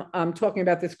 And I'm talking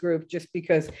about this group just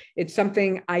because it's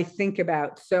something I think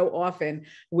about so often,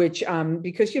 which,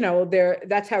 because,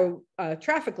 that's how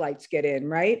traffic lights get in,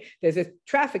 right? There's a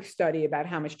traffic study about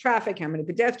how much traffic, how many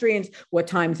pedestrians, what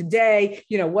times a day,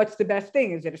 what's the best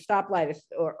thing? Is it a stoplight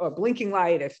or blinking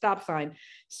light, a stop sign?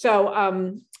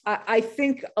 So I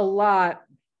think a lot,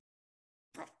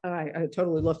 I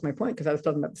totally lost my point because I was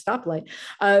talking about the stoplight,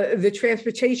 the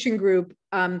transportation group,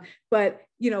 but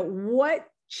what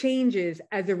changes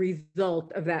as a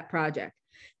result of that project?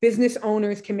 business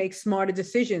owners can make smarter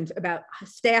decisions about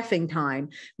staffing time.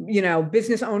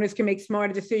 Business owners can make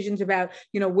smarter decisions about,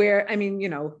 where,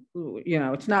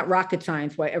 it's not rocket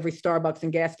science why every Starbucks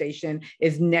and gas station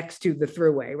is next to the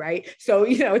thruway, right? So,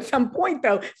 at some point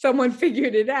though, someone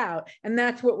figured it out, and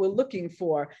that's what we're looking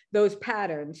for, those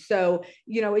patterns. So,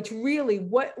 it's really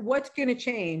what's going to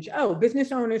change. Oh,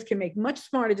 business owners can make much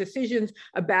smarter decisions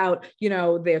about,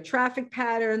 their traffic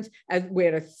patterns, as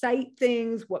where to site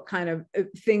things, what kind of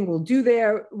thing will do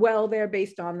there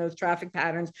based on those traffic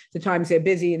patterns, the times they're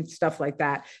busy and stuff like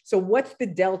that. So what's the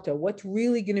delta? What's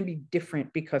really going to be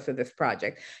different because of this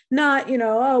project? Not,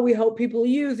 we hope people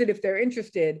use it if they're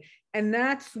interested. And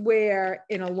that's where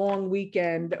in a long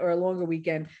weekend or a longer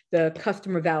weekend, the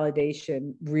customer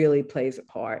validation really plays a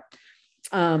part.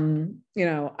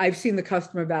 I've seen the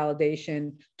customer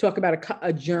validation talk about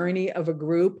a journey of a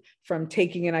group from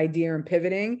taking an idea and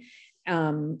pivoting,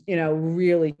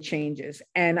 really changes.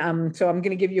 And so I'm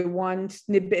going to give you one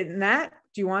snippet in that.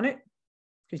 Do you want it?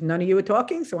 Because none of you are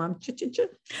talking, so I'm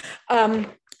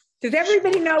does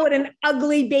everybody know what an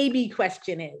ugly baby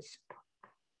question is?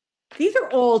 These are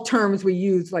all terms we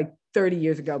used like 30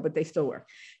 years ago, but they still work.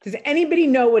 Does anybody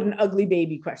know what an ugly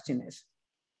baby question is?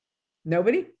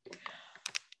 Nobody?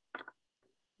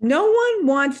 No one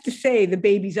wants to say the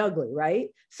baby's ugly, right?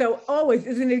 So always,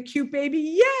 isn't it a cute baby?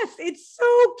 Yes, it's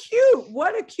so cute.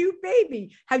 What a cute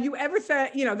baby. Have you ever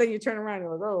said, then you turn around and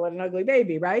you're like, oh, what an ugly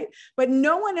baby, right? But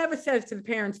no one ever says to the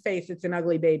parent's face, it's an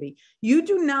ugly baby. You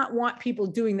do not want people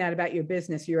doing that about your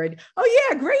business. You're like, oh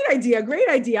yeah, great idea, great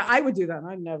idea. I would do that.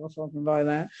 I'd never fucking buy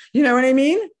that. You know what I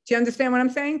mean? Do you understand what I'm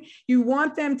saying? You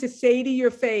want them to say to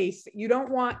your face, you don't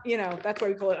want, that's why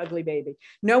we call it ugly baby.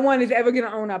 No one is ever going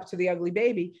to own up to the ugly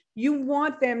baby. You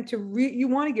want them to, you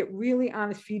want to get really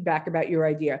honest feedback about your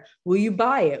idea. Will you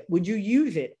buy it? Would you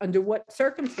use it? Under what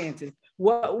circumstances?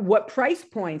 What price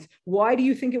points? Why do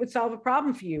you think it would solve a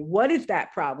problem for you? What is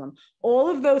that problem?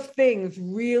 All of those things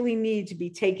really need to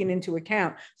be taken into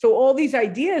account. So all these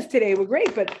ideas today were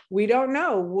great, but we don't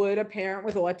know. Would a parent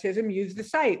with autism use the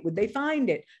site? Would they find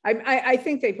it? I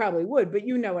think they probably would, but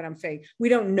you know what I'm saying. We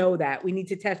don't know that. We need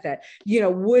to test that.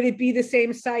 Would it be the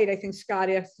same site? I think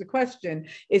Scott asked the question.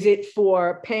 Is it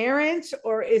for parents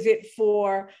or is it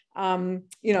for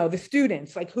the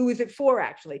students? Like, who is it for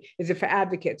actually? Is it for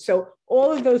advocates? So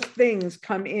all of those things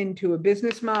come into a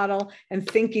business model and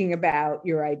thinking about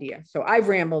your idea. So I've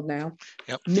rambled now.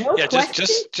 Yep. No yeah, question?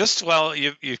 just well,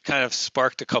 you kind of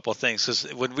sparked a couple of things,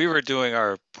 because when we were doing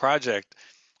our project,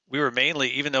 we were mainly,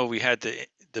 even though we had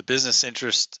the business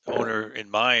interest owner in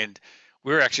mind,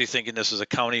 we were actually thinking this was a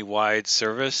county-wide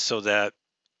service, so that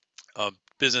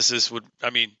businesses would,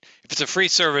 if it's a free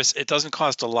service, it doesn't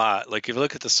cost a lot. Like if you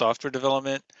look at the software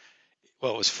development,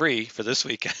 well, it was free for this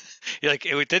weekend.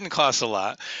 It didn't cost a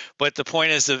lot, but the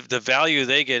point is the value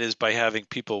they get is by having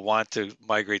people want to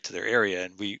migrate to their area.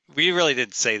 And we really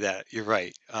didn't say that. You're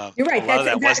right. You're right. A lot of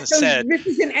that wasn't said. This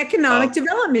is an economic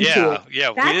development tool.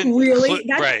 Yeah. That We didn't really,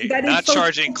 right. that Not is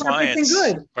charging clients.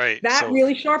 good. Right. That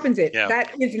really sharpens it. Yeah.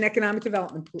 That is an economic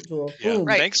development tool. Yeah. Boom.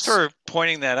 Right. Thanks for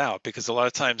pointing that out, because a lot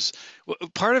of times,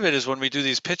 part of it is when we do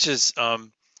these pitches,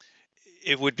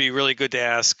 it would be really good to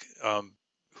ask,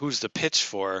 who's the pitch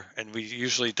for? And we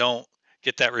usually don't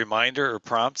get that reminder or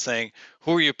prompt saying,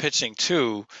 who are you pitching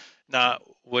to, not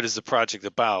what is the project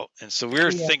about? And so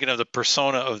we're thinking of the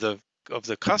persona of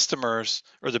the customers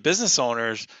or the business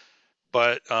owners,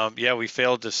 but we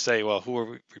failed to say, well, who are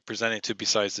we presenting to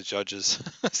besides the judges?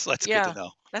 So that's good to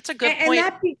know. That's a good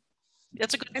point.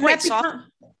 That's a good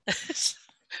point.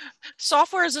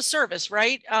 Software as a service,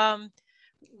 right?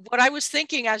 What I was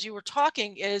thinking as you were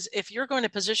talking is, if you're going to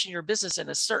position your business in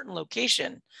a certain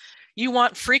location, you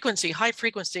want frequency, high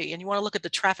frequency, and you want to look at the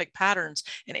traffic patterns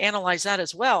and analyze that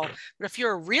as well. But if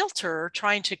you're a realtor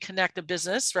trying to connect a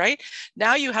business, right,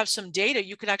 now you have some data,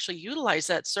 you could actually utilize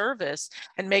that service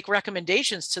and make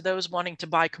recommendations to those wanting to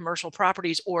buy commercial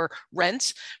properties or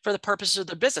rent for the purposes of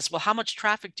their business. Well, how much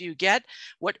traffic do you get?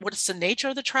 What is the nature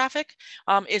of the traffic?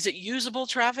 Is it usable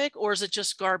traffic, or is it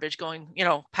just garbage going,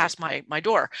 past my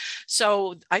door?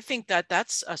 So I think that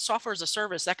that's a software as a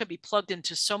service that could be plugged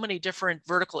into so many different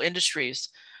vertical industries.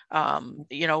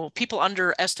 People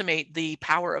underestimate the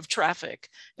power of traffic.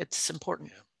 It's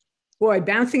important. Boy,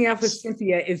 bouncing off with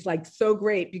Cynthia is like so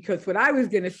great, because what I was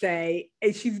going to say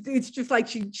is it's just like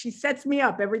she sets me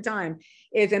up every time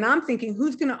and I'm thinking,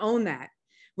 who's going to own that?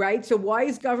 right? So why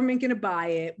is government going to buy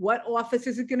it? What office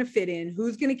is it going to fit in?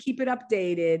 Who's going to keep it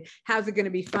updated? How's it going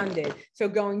to be funded? So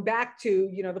going back to,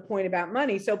 the point about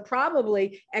money. So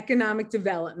probably economic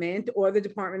development or the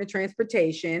Department of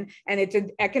Transportation, and it's an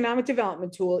economic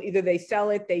development tool. Either they sell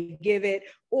it, they give it,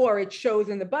 or it shows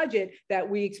in the budget that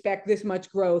we expect this much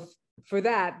growth for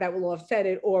that will offset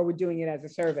it, or we're doing it as a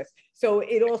service. So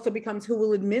it also becomes who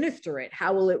will administer it,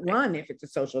 how will it run if it's a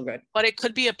social good. But it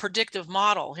could be a predictive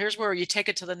model. Here's where you take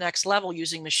it to the next level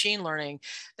using machine learning.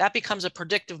 That becomes a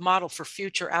predictive model for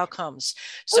future outcomes.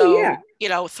 So,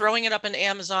 throwing it up in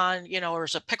Amazon, or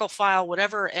as a pickle file,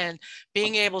 whatever, and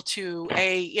being able to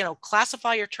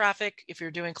classify your traffic. If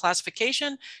you're doing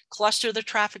classification, cluster the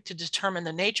traffic to determine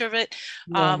the nature of it,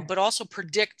 but also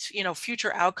predict,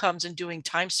 future outcomes and doing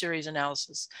time series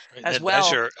analysis as and well.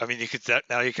 Measure. I mean, you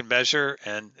can measure,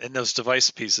 and those device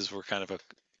pieces were kind of a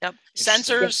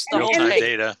sensors, the whole real-time thing.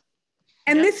 data.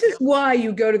 And this is why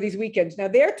you go to these weekends. Now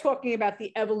they're talking about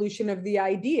the evolution of the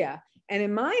idea. And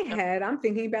in my head, I'm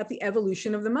thinking about the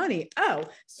evolution of the money. Oh,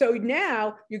 so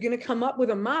now you're going to come up with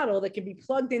a model that can be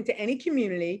plugged into any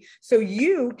community. So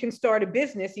you can start a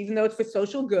business, even though it's for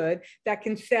social good, that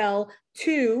can sell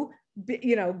to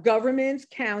governments,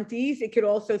 counties. It could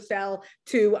also sell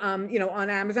to, on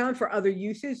Amazon for other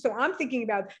uses. So I'm thinking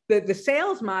about the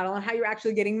sales model and how you're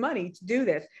actually getting money to do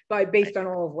this based on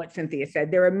all of what Cynthia said.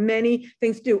 There are many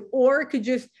things to do, or it could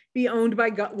just be owned by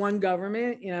one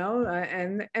government,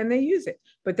 and they use it.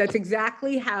 But that's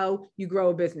exactly how you grow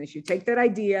a business. You take that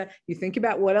idea, you think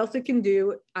about what else it can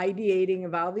do, ideating,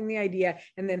 evolving the idea,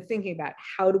 and then thinking about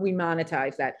how do we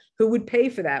monetize that? Who would pay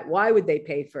for that? Why would they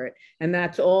pay for it? And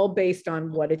that's all based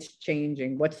on what it's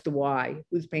changing. What's the why?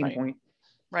 Whose pain point?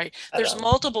 Right. There's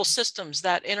multiple systems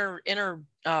that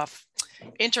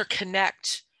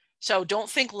interconnect. So don't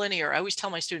think linear. I always tell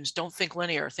my students, don't think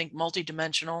linear, think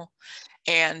multidimensional.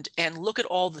 And look at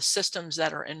all the systems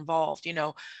that are involved.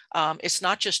 It's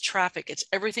not just traffic, it's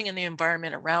everything in the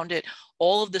environment around it,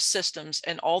 all of the systems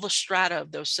and all the strata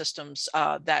of those systems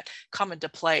that come into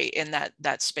play in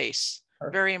that space.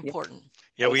 Very important.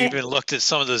 Yeah, we even looked at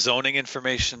some of the zoning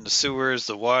information, the sewers,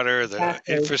 the water, the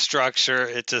infrastructure.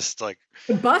 It just the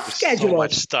bus schedule, so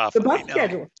much stuff. The bus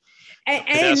schedule.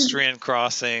 Pedestrian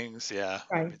crossings, right.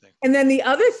 Everything. And then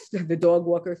the dog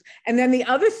walkers. And then the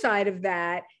other side of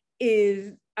that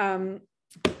is, I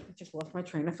just lost my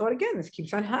train of thought again. This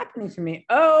keeps on happening to me.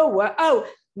 I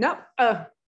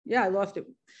lost it.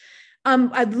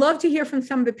 I'd love to hear from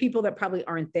some of the people that probably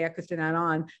aren't there because they're not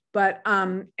on, but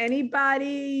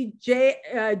anybody,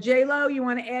 J-Lo, you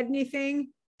want to add anything?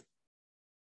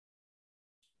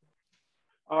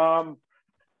 I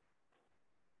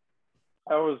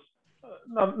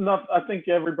think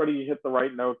everybody hit the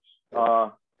right notes. I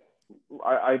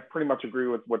pretty much agree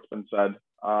with what's been said.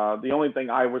 The only thing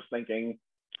I was thinking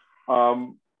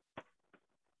more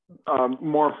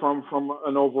from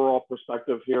an overall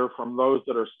perspective here, from those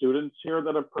that are students here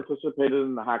that have participated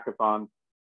in the hackathon,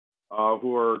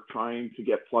 who are trying to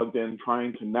get plugged in,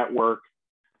 trying to network,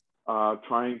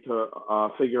 trying to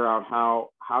figure out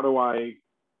how do I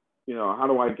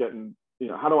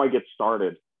get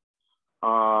started.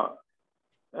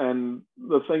 And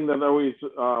the thing that always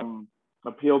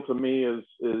appealed to me is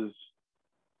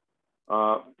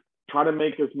try to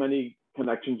make as many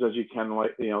connections as you can,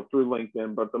 through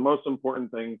LinkedIn. But the most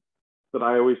important thing that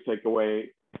I always take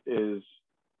away is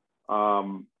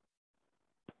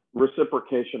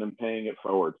reciprocation and paying it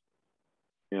forward.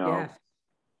 Yes,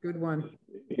 good one.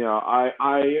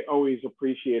 I always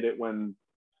appreciate it when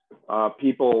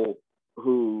people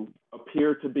who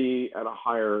appear to be at a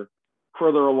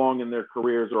further along in their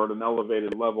careers or at an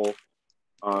elevated level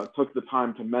took the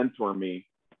time to mentor me,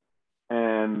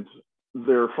 and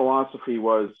their philosophy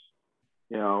was,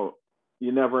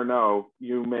 you never know,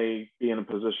 you may be in a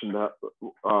position to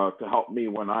help me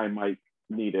when I might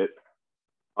need it.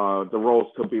 The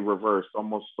roles could be reversed,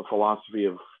 almost the philosophy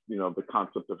of, the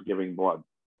concept of giving blood.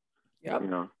 Yep.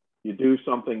 You do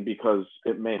something because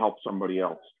it may help somebody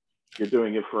else. You're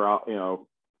doing it for,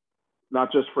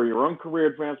 not just for your own career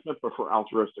advancement, but for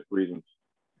altruistic reasons.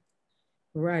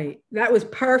 Right. That was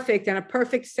perfect, and a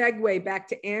perfect segue back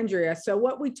to Andrea. So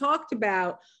what we talked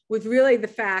about was really the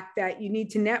fact that you need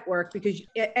to network,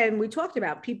 and we talked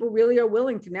about people really are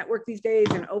willing to network these days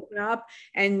and open up,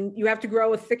 and you have to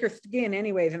grow a thicker skin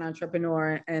anyway as an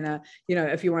entrepreneur and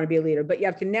if you want to be a leader, but you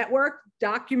have to network,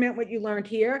 document what you learned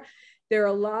here. there are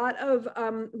a lot of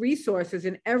resources,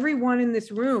 and everyone in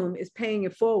this room is paying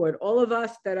it forward. All of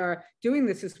us that are doing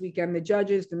this weekend, the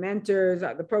judges, the mentors,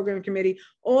 the program committee,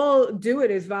 all do it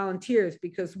as volunteers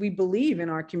because we believe in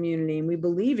our community and we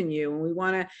believe in you and we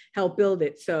want to help build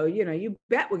it. So, you know, you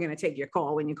bet we're going to take your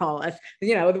call when you call us.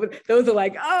 You know, those are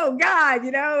like, oh God,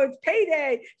 you know, it's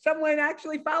payday. Someone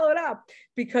actually followed up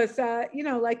because, you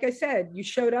know, like I said, you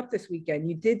showed up this weekend,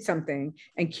 you did something,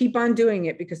 and keep on doing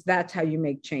it because that's how you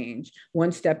make change,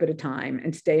 one step at a time,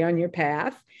 and stay on your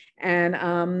path. And,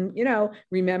 you know,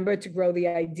 remember to grow the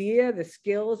idea, the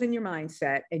skills, and your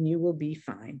mindset, and you will be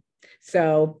fine.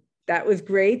 So that was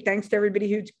great. Thanks to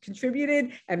everybody who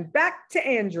contributed. And back to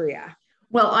Andrea.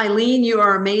 Well, Eileen, you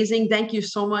are amazing. Thank you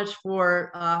so much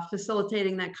for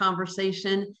facilitating that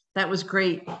conversation. That was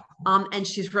great. And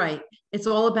she's right. It's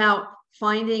all about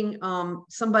finding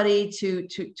somebody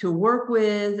to work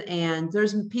with, and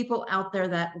there's people out there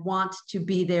that want to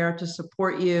be there to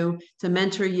support you, to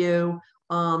mentor you,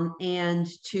 and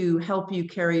to help you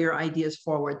carry your ideas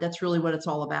forward. That's really what it's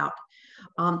all about.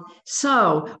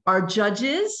 So our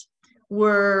judges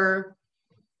were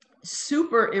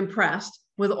super impressed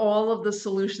with all of the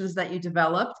solutions that you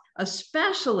developed,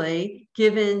 especially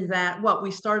given that we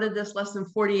started this less than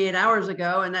 48 hours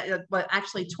ago, and that, but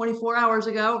actually 24 hours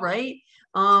ago, right?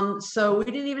 So we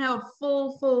didn't even have a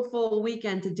full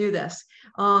weekend to do this.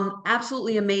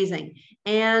 Absolutely amazing.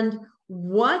 And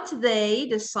what they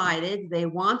decided they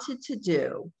wanted to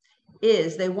do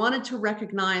is they wanted to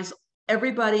recognize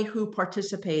everybody who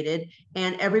participated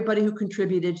and everybody who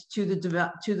contributed to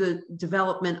the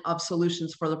development of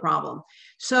solutions for the problem.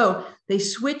 So they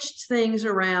switched things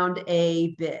around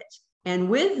a bit. And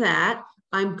with that,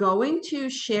 I'm going to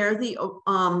share the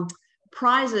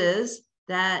prizes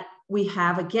that we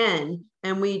have again.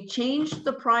 And we changed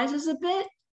the prizes a bit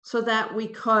so that we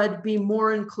could be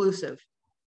more inclusive.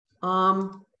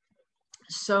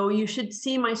 So you should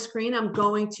see my screen. I'm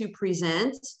going to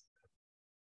present.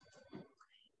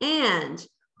 And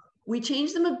we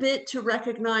changed them a bit to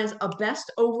recognize a best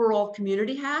overall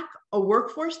community hack, a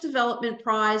workforce development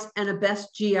prize, and a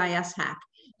best GIS hack.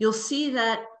 You'll see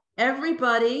that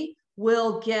everybody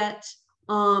will get,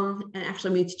 and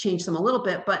actually we need to change them a little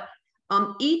bit, but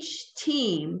each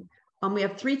team, we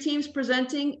have 3 teams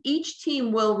presenting. Each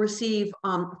team will receive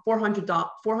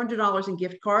 $400 in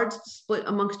gift cards split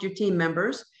amongst your team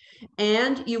members.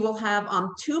 And you will have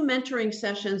 2 mentoring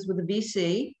sessions with a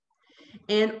VC.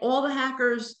 And all the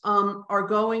hackers are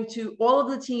going to, all of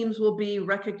the teams will be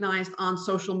recognized on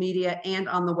social media and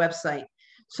on the website.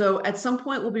 So at some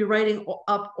point, we'll be writing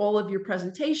up all of your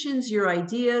presentations, your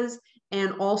ideas,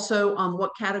 and also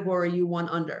what category you won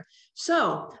under.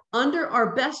 So under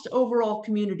our best overall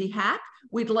community hack,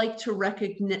 we'd like to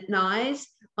recognize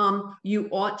You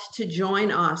Ought to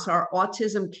Join Us, our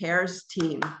Autism Cares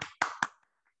team.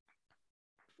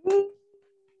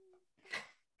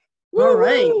 All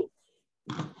right.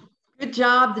 Good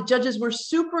job. The judges were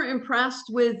super impressed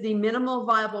with the minimal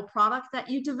viable product that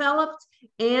you developed,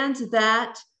 and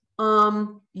that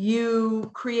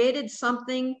you created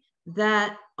something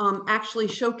that actually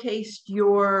showcased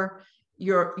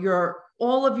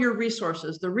all of your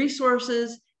resources,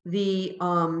 the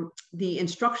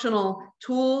instructional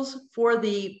tools for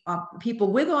the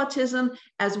people with autism,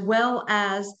 as well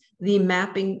as the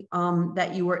mapping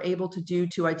that you were able to do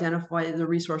to identify the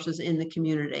resources in the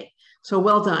community. So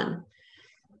well done.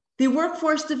 The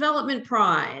Workforce Development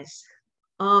Prize.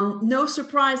 No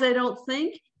surprise, I don't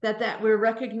think, that we're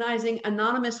recognizing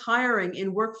anonymous hiring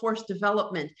in workforce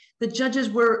development. The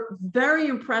judges were very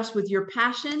impressed with your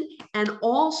passion and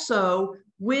also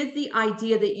with the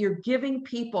idea that you're giving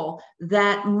people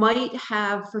that might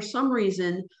have, for some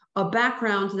reason, a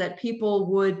background that people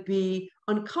would be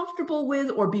uncomfortable with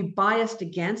or be biased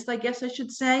against, I guess I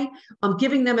should say,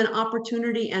 giving them an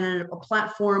opportunity and a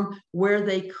platform where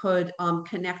they could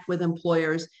connect with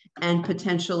employers and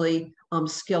potentially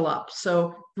skill up.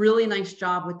 So really nice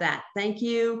job with that. Thank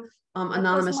you,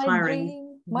 Anonymous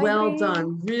Hiring. Well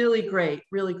done. Really great,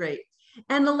 really great.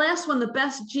 And the last one, the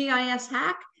best GIS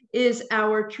hack, is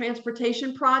our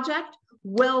transportation project.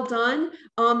 Well done.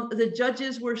 The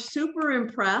judges were super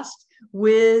impressed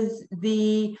with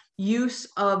the use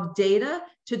of data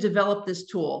to develop this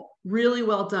tool. Really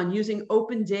well done, using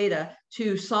open data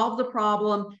to solve the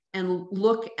problem and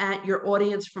look at your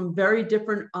audience from very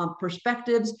different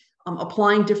perspectives,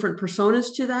 applying different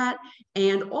personas to that,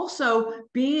 and also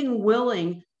being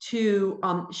willing to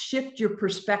shift your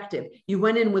perspective. You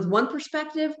went in with one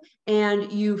perspective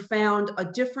and you found a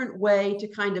different way to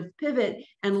kind of pivot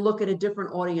and look at a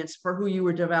different audience for who you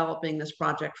were developing this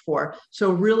project for. So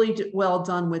really well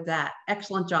done with that.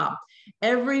 Excellent job.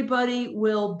 Everybody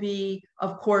will be,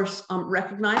 of course,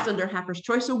 recognized under Hacker's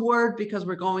Choice Award, because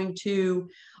we're going to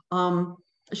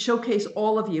showcase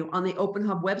all of you on the Open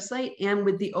Hub website and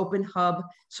with the Open Hub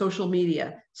social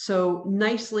media. So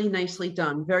nicely, nicely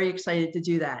done. Very excited to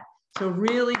do that. So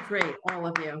really great, all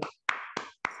of you.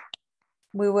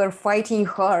 We were fighting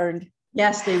hard.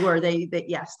 Yes, they were. They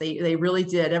really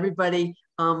did. Everybody,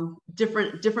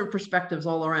 different perspectives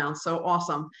all around. So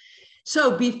awesome.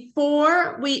 So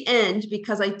before we end,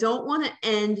 because I don't want to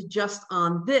end just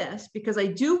on this, because I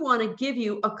do want to give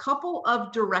you a couple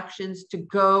of directions to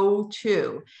go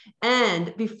to.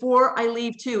 And before I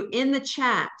leave too, in the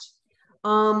chat,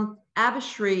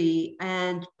 Abhishri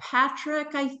and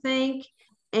Patrick, I think,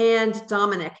 and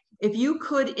Dominic, if you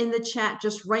could in the chat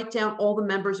just write down all the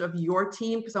members of your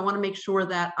team, because I want to make sure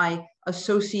that I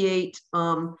associate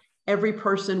every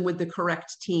person with the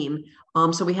correct team.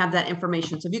 So we have that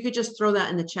information. So if you could just throw that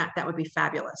in the chat, that would be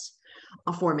fabulous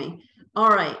for me. All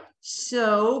right.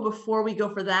 So before we go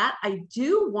for that, I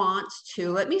do want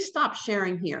to, let me stop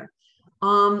sharing here.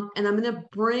 And I'm going to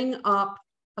bring up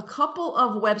a couple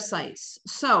of websites.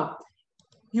 So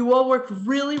you all worked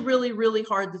really, really, really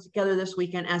hard together this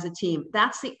weekend as a team.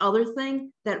 That's the other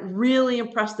thing that really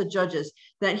impressed the judges,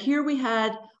 that here we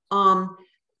had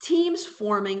teams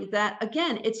forming that,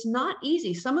 again, it's not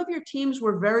easy. Some of your teams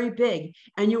were very big,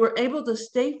 and you were able to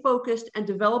stay focused and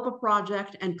develop a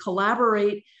project and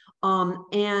collaborate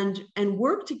and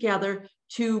work together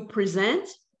to present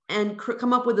and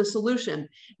come up with a solution.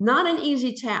 Not an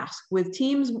easy task with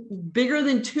teams bigger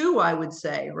than 2, I would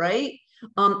say, right?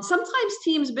 Sometimes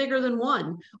teams bigger than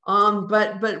 1,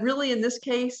 but really in this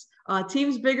case,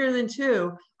 teams bigger than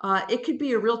 2, it could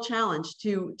be a real challenge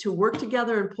to work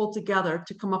together and pull together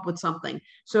to come up with something.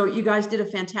 So you guys did a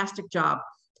fantastic job.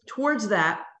 Towards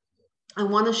that, I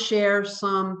want to share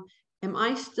some. Am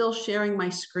I still sharing my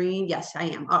screen? Yes, I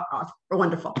am.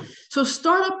 Wonderful. So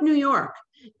Startup New York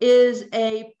is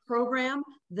a program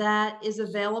that is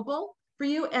available for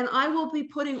you, and I will be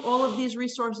putting all of these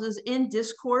resources in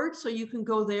Discord, so you can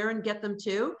go there and get them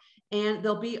too, and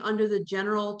they'll be under the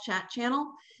general chat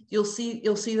channel. You'll see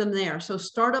them there. So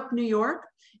Startup New York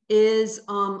is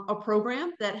a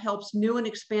program that helps new and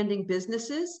expanding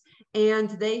businesses, and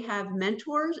they have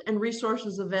mentors and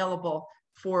resources available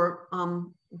for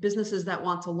businesses that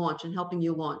want to launch and helping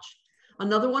you launch.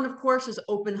 Another one, of course, is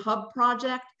Open Hub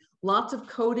Project. Lots of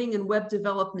coding and web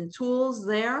development tools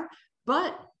there,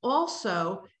 but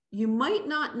also you might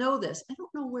not know this. I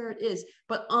don't know where it is,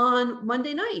 but on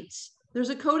Monday nights,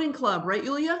 there's a coding club, right,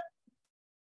 Yulia?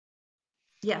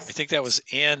 Yes. I think that was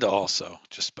 "and also,"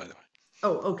 just by the way.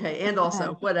 Oh, okay. And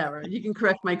also, whatever. You can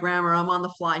correct my grammar. I'm on the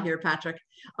fly here, Patrick.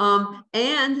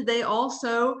 And they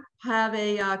also have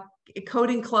a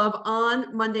coding club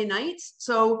on Monday nights.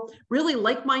 So really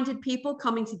like-minded people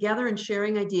coming together and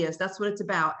sharing ideas. That's what it's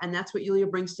about. And that's what Yulia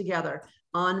brings together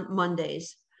on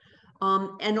Mondays.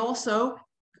 And also,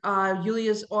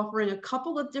 Yulia's offering a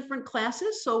couple of different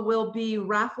classes. So we'll be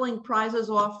raffling prizes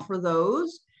off for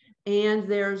those. And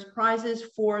there's prizes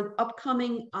for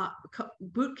upcoming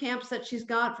boot camps that she's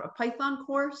got for a Python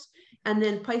course, and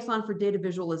then Python for data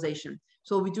visualization.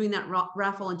 So we'll be doing that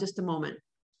raffle in just a moment.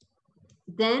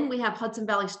 Then we have Hudson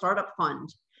Valley Startup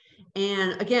Fund.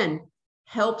 And again,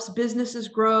 helps businesses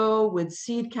grow with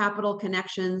seed capital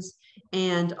connections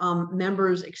and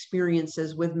members'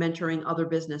 experiences with mentoring other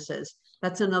businesses.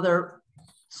 That's another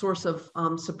source of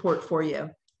support for you.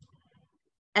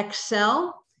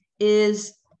 Excel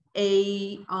is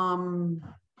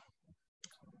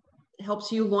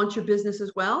helps you launch your business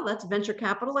as well. That's venture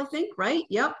capital, I think, right?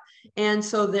 Yep. And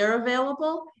so they're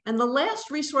available. And the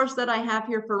last resource that I have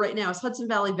here for right now is Hudson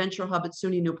Valley Venture Hub at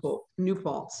SUNY New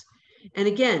Paltz. And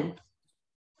again,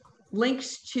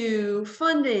 links to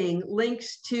funding,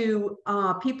 links to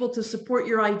people to support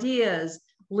your ideas,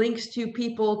 links to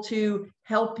people to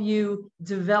help you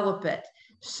develop it.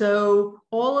 So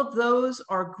all of those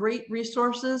are great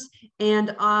resources. And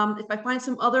if I find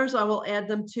some others, I will add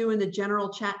them too in the general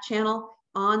chat channel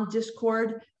on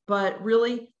Discord. But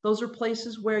really, those are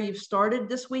places where you've started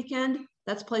this weekend.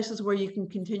 That's places where you can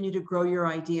continue to grow your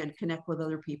idea and connect with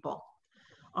other people.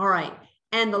 All right.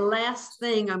 And the last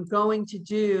thing I'm going to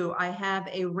do, I have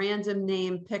a random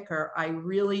name picker. I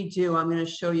really do. I'm going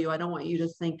to show you. I don't want you to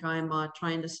think I'm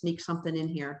trying to sneak something in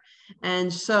here.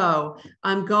 And so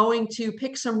I'm going to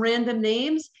pick some random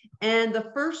names. And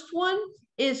the first one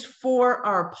is for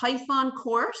our Python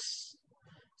course.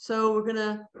 So we're going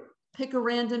to pick a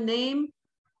random name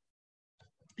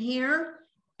here.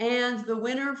 And the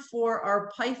winner for our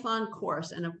Python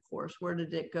course. And of course, where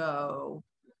did it go?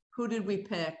 Who did we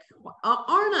pick?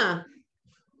 Arna.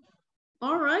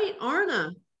 All right,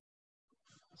 Arna.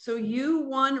 So you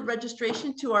won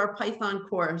registration to our Python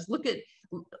course. Look at,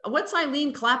 what's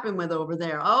Eileen clapping with over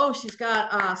there? Oh, she's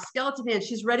got a skeleton hands.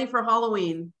 She's ready for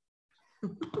Halloween.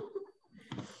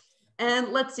 And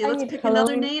let's see, let's pick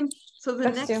another name. So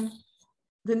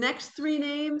the next three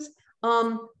names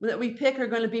that we pick are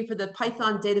going to be for the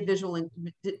Python data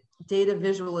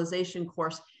visualization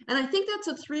course. And I think that's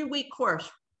a 3-week course,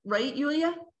 right,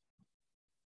 Yulia?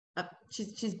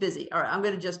 She's busy. All right, I'm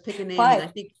going to just pick a name. 5. And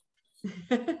I think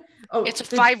oh, it's a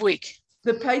 5-week.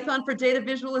 The Python for data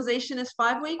visualization is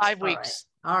 5 weeks? 5 weeks.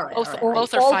 All right. Both All are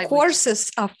 5 courses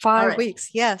weeks. are 5 weeks.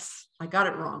 Yes. I got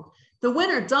it wrong. The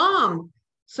winner, Dom.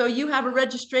 So you have a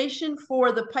registration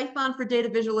for the Python for data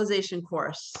visualization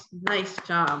course. Nice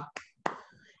job.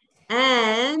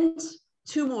 And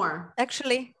 2 more.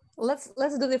 Actually, let's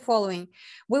do the following.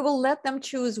 We will let them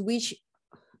choose which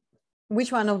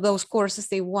one of those courses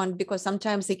they want, because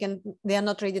sometimes they are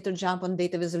not ready to jump on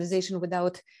data visualization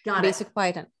without basic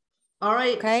Python. All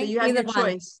right, okay? So you have Either your one.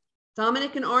 choice.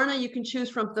 Dominic and Arna, you can choose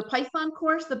from the Python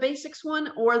course, the basics one,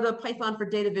 or the Python for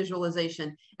data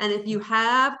visualization. And if you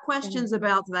have questions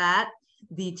about that,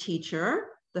 the teacher,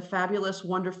 the fabulous,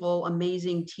 wonderful,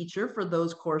 amazing teacher for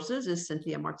those courses is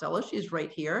Cynthia Martello. She's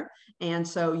right here. And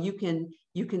so you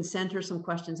can send her some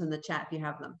questions in the chat if you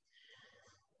have them.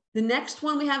 The next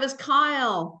one we have is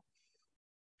Kyle.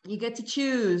 You get to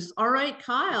choose. All right,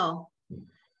 Kyle.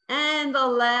 And the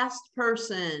last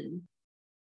person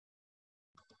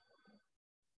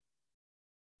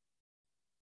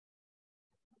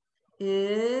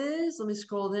is, let me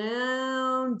scroll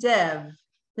down, Dev.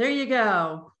 There you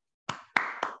go.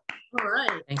 All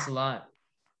right. Thanks a lot.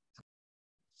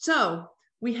 So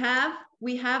we have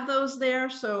those there.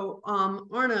 So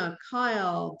Arna,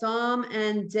 Kyle, Dom,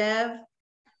 and Dev.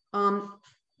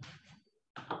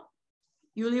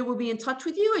 Yulia will be in touch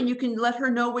with you, and you can let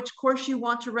her know which course you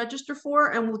want to register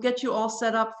for, and we'll get you all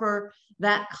set up for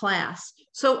that class.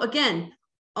 So again,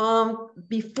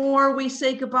 before we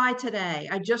say goodbye today,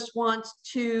 I just want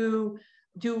to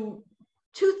do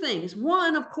 2 things.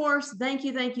 One, of course, thank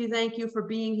you for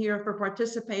being here, for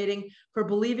participating, for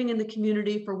believing in the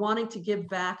community, for wanting to give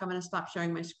back. I'm going to stop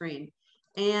sharing my screen.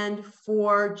 And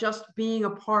for just being a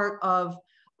part of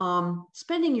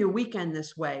spending your weekend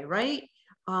this way, right?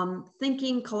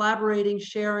 Thinking, collaborating,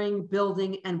 sharing,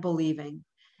 building, and believing.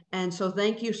 And so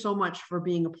thank you so much for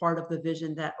being a part of the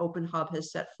vision that Open Hub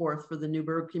has set forth for the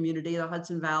Newburgh community, the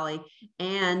Hudson Valley.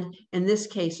 And in this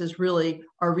case is really,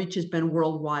 our reach has been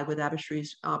worldwide with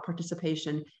Abhishree's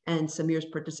participation and Samir's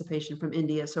participation from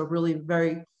India. So really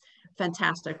very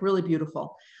fantastic, really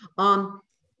beautiful. The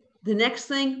next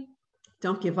thing,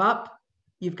 don't give up.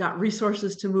 You've got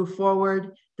resources to move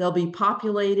forward. They'll be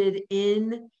populated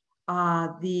in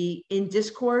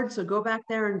Discord. So go back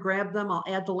there and grab them. I'll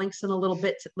add the links in a little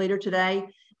bit later today,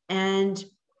 and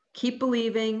keep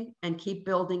believing and keep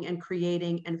building and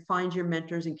creating, and find your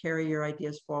mentors and carry your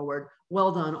ideas forward.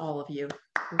 Well done, all of you.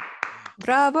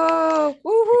 Bravo.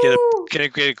 Get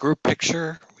a group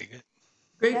picture.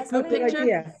 Great group picture.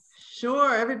 Idea.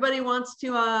 Sure. Everybody wants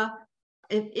to,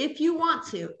 if you want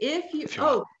to,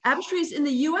 Abhishree's in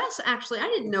the US, actually. I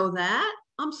didn't know that.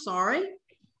 I'm sorry.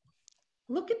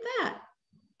 Look at that.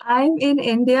 I'm in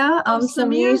India.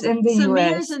 Samir's in the US.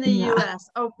 Samir's in the US.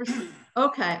 Oh,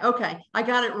 okay. I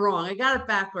got it wrong. I got it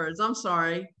backwards. I'm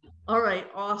sorry. All right.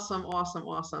 Awesome.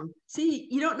 See,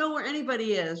 you don't know where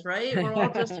anybody is, right? We're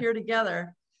all just here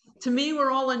together. To me,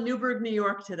 we're all in Newburgh, New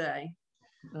York today.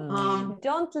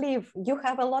 Don't leave. You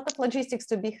have a lot of logistics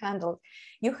to be handled.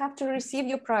 You have to receive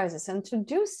your prizes, and to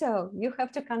do so, you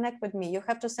have to connect with me. You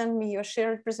have to send me your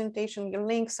shared presentation, your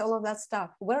links, all of that stuff.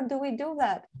 Where do we do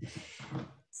that?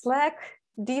 Slack,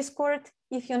 Discord.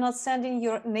 If you're not sending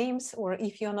your names, or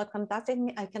if you're not contacting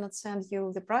me, I cannot send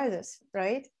you the prizes,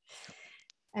 right?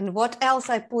 And what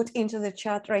else I put into the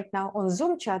chat right now on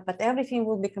Zoom chat, but everything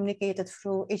will be communicated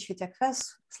through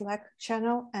HVTechFest Slack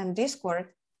channel and Discord.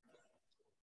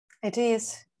 It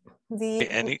is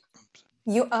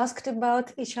you asked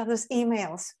about each other's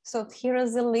emails. So here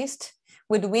is the list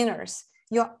with winners.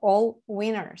 You're all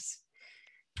winners.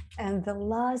 And the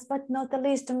last but not the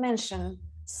least to mention,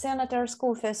 Senator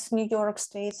Skoufis, New York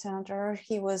State Senator,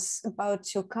 he was about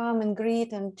to come and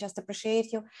greet and just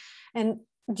appreciate you. And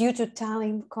due to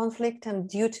time conflict and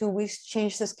due to we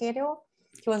changed the schedule,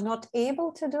 he was not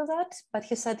able to do that, but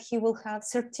he said he will have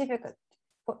certificate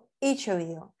for each of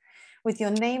you with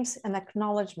your names and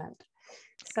acknowledgement.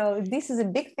 So this is a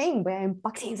big thing. We're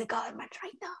impacting the government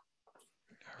right now.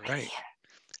 All right.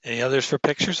 Any others for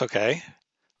pictures? Okay.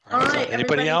 All right.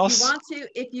 Anybody else?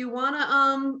 If you want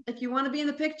to be in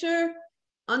the picture,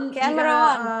 camera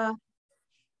on.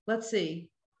 Let's see.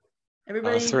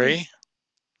 Everybody. 3.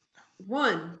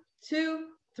 1, 2,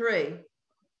 3.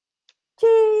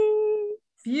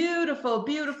 Beautiful,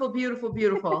 beautiful, beautiful,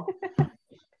 beautiful.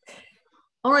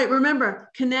 All right, remember,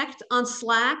 connect on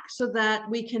Slack so that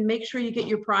we can make sure you get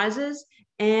your prizes.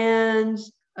 And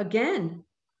again,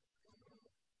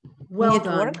 well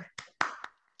done.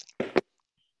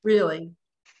 Really.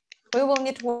 We will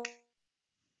need work.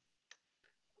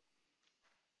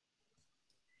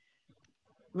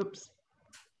 Whoops.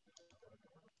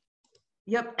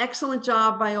 Yep, excellent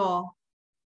job by all.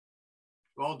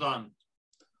 Well done.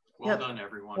 Well done,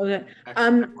 everyone. Okay.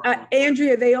 Excellent work.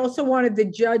 Andrea, they also wanted the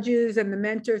judges and the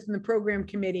mentors and the program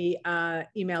committee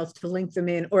emails to link them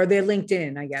in, or they're linked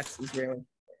in, I guess is really.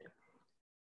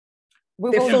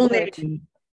 We Their will full do it. name.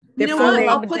 You know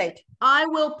full what? name. I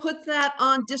will put that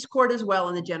on Discord as well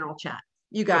in the general chat.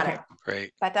 You got it.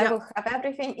 Great. But I will have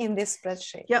everything in this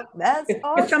spreadsheet. Yep. That's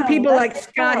awesome. If some people That's like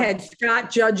Scott cool. had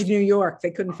Scott Judge New York,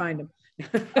 they couldn't find him.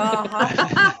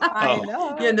 I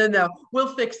know. Yeah, no.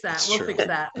 We'll fix that. We'll fix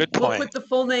that. Good We'll point. put the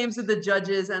full names of the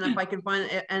judges, and if I can find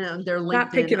it, and their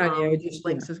Not picking on you, LinkedIn just,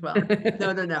 links as well.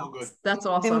 No. That's The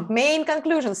awesome. main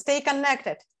conclusion: stay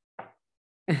connected.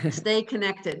 Stay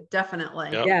connected, definitely.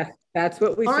 Yep. Yes, that's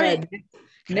what we All said. right.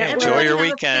 Enjoy your Everybody have a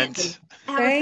weekend. have a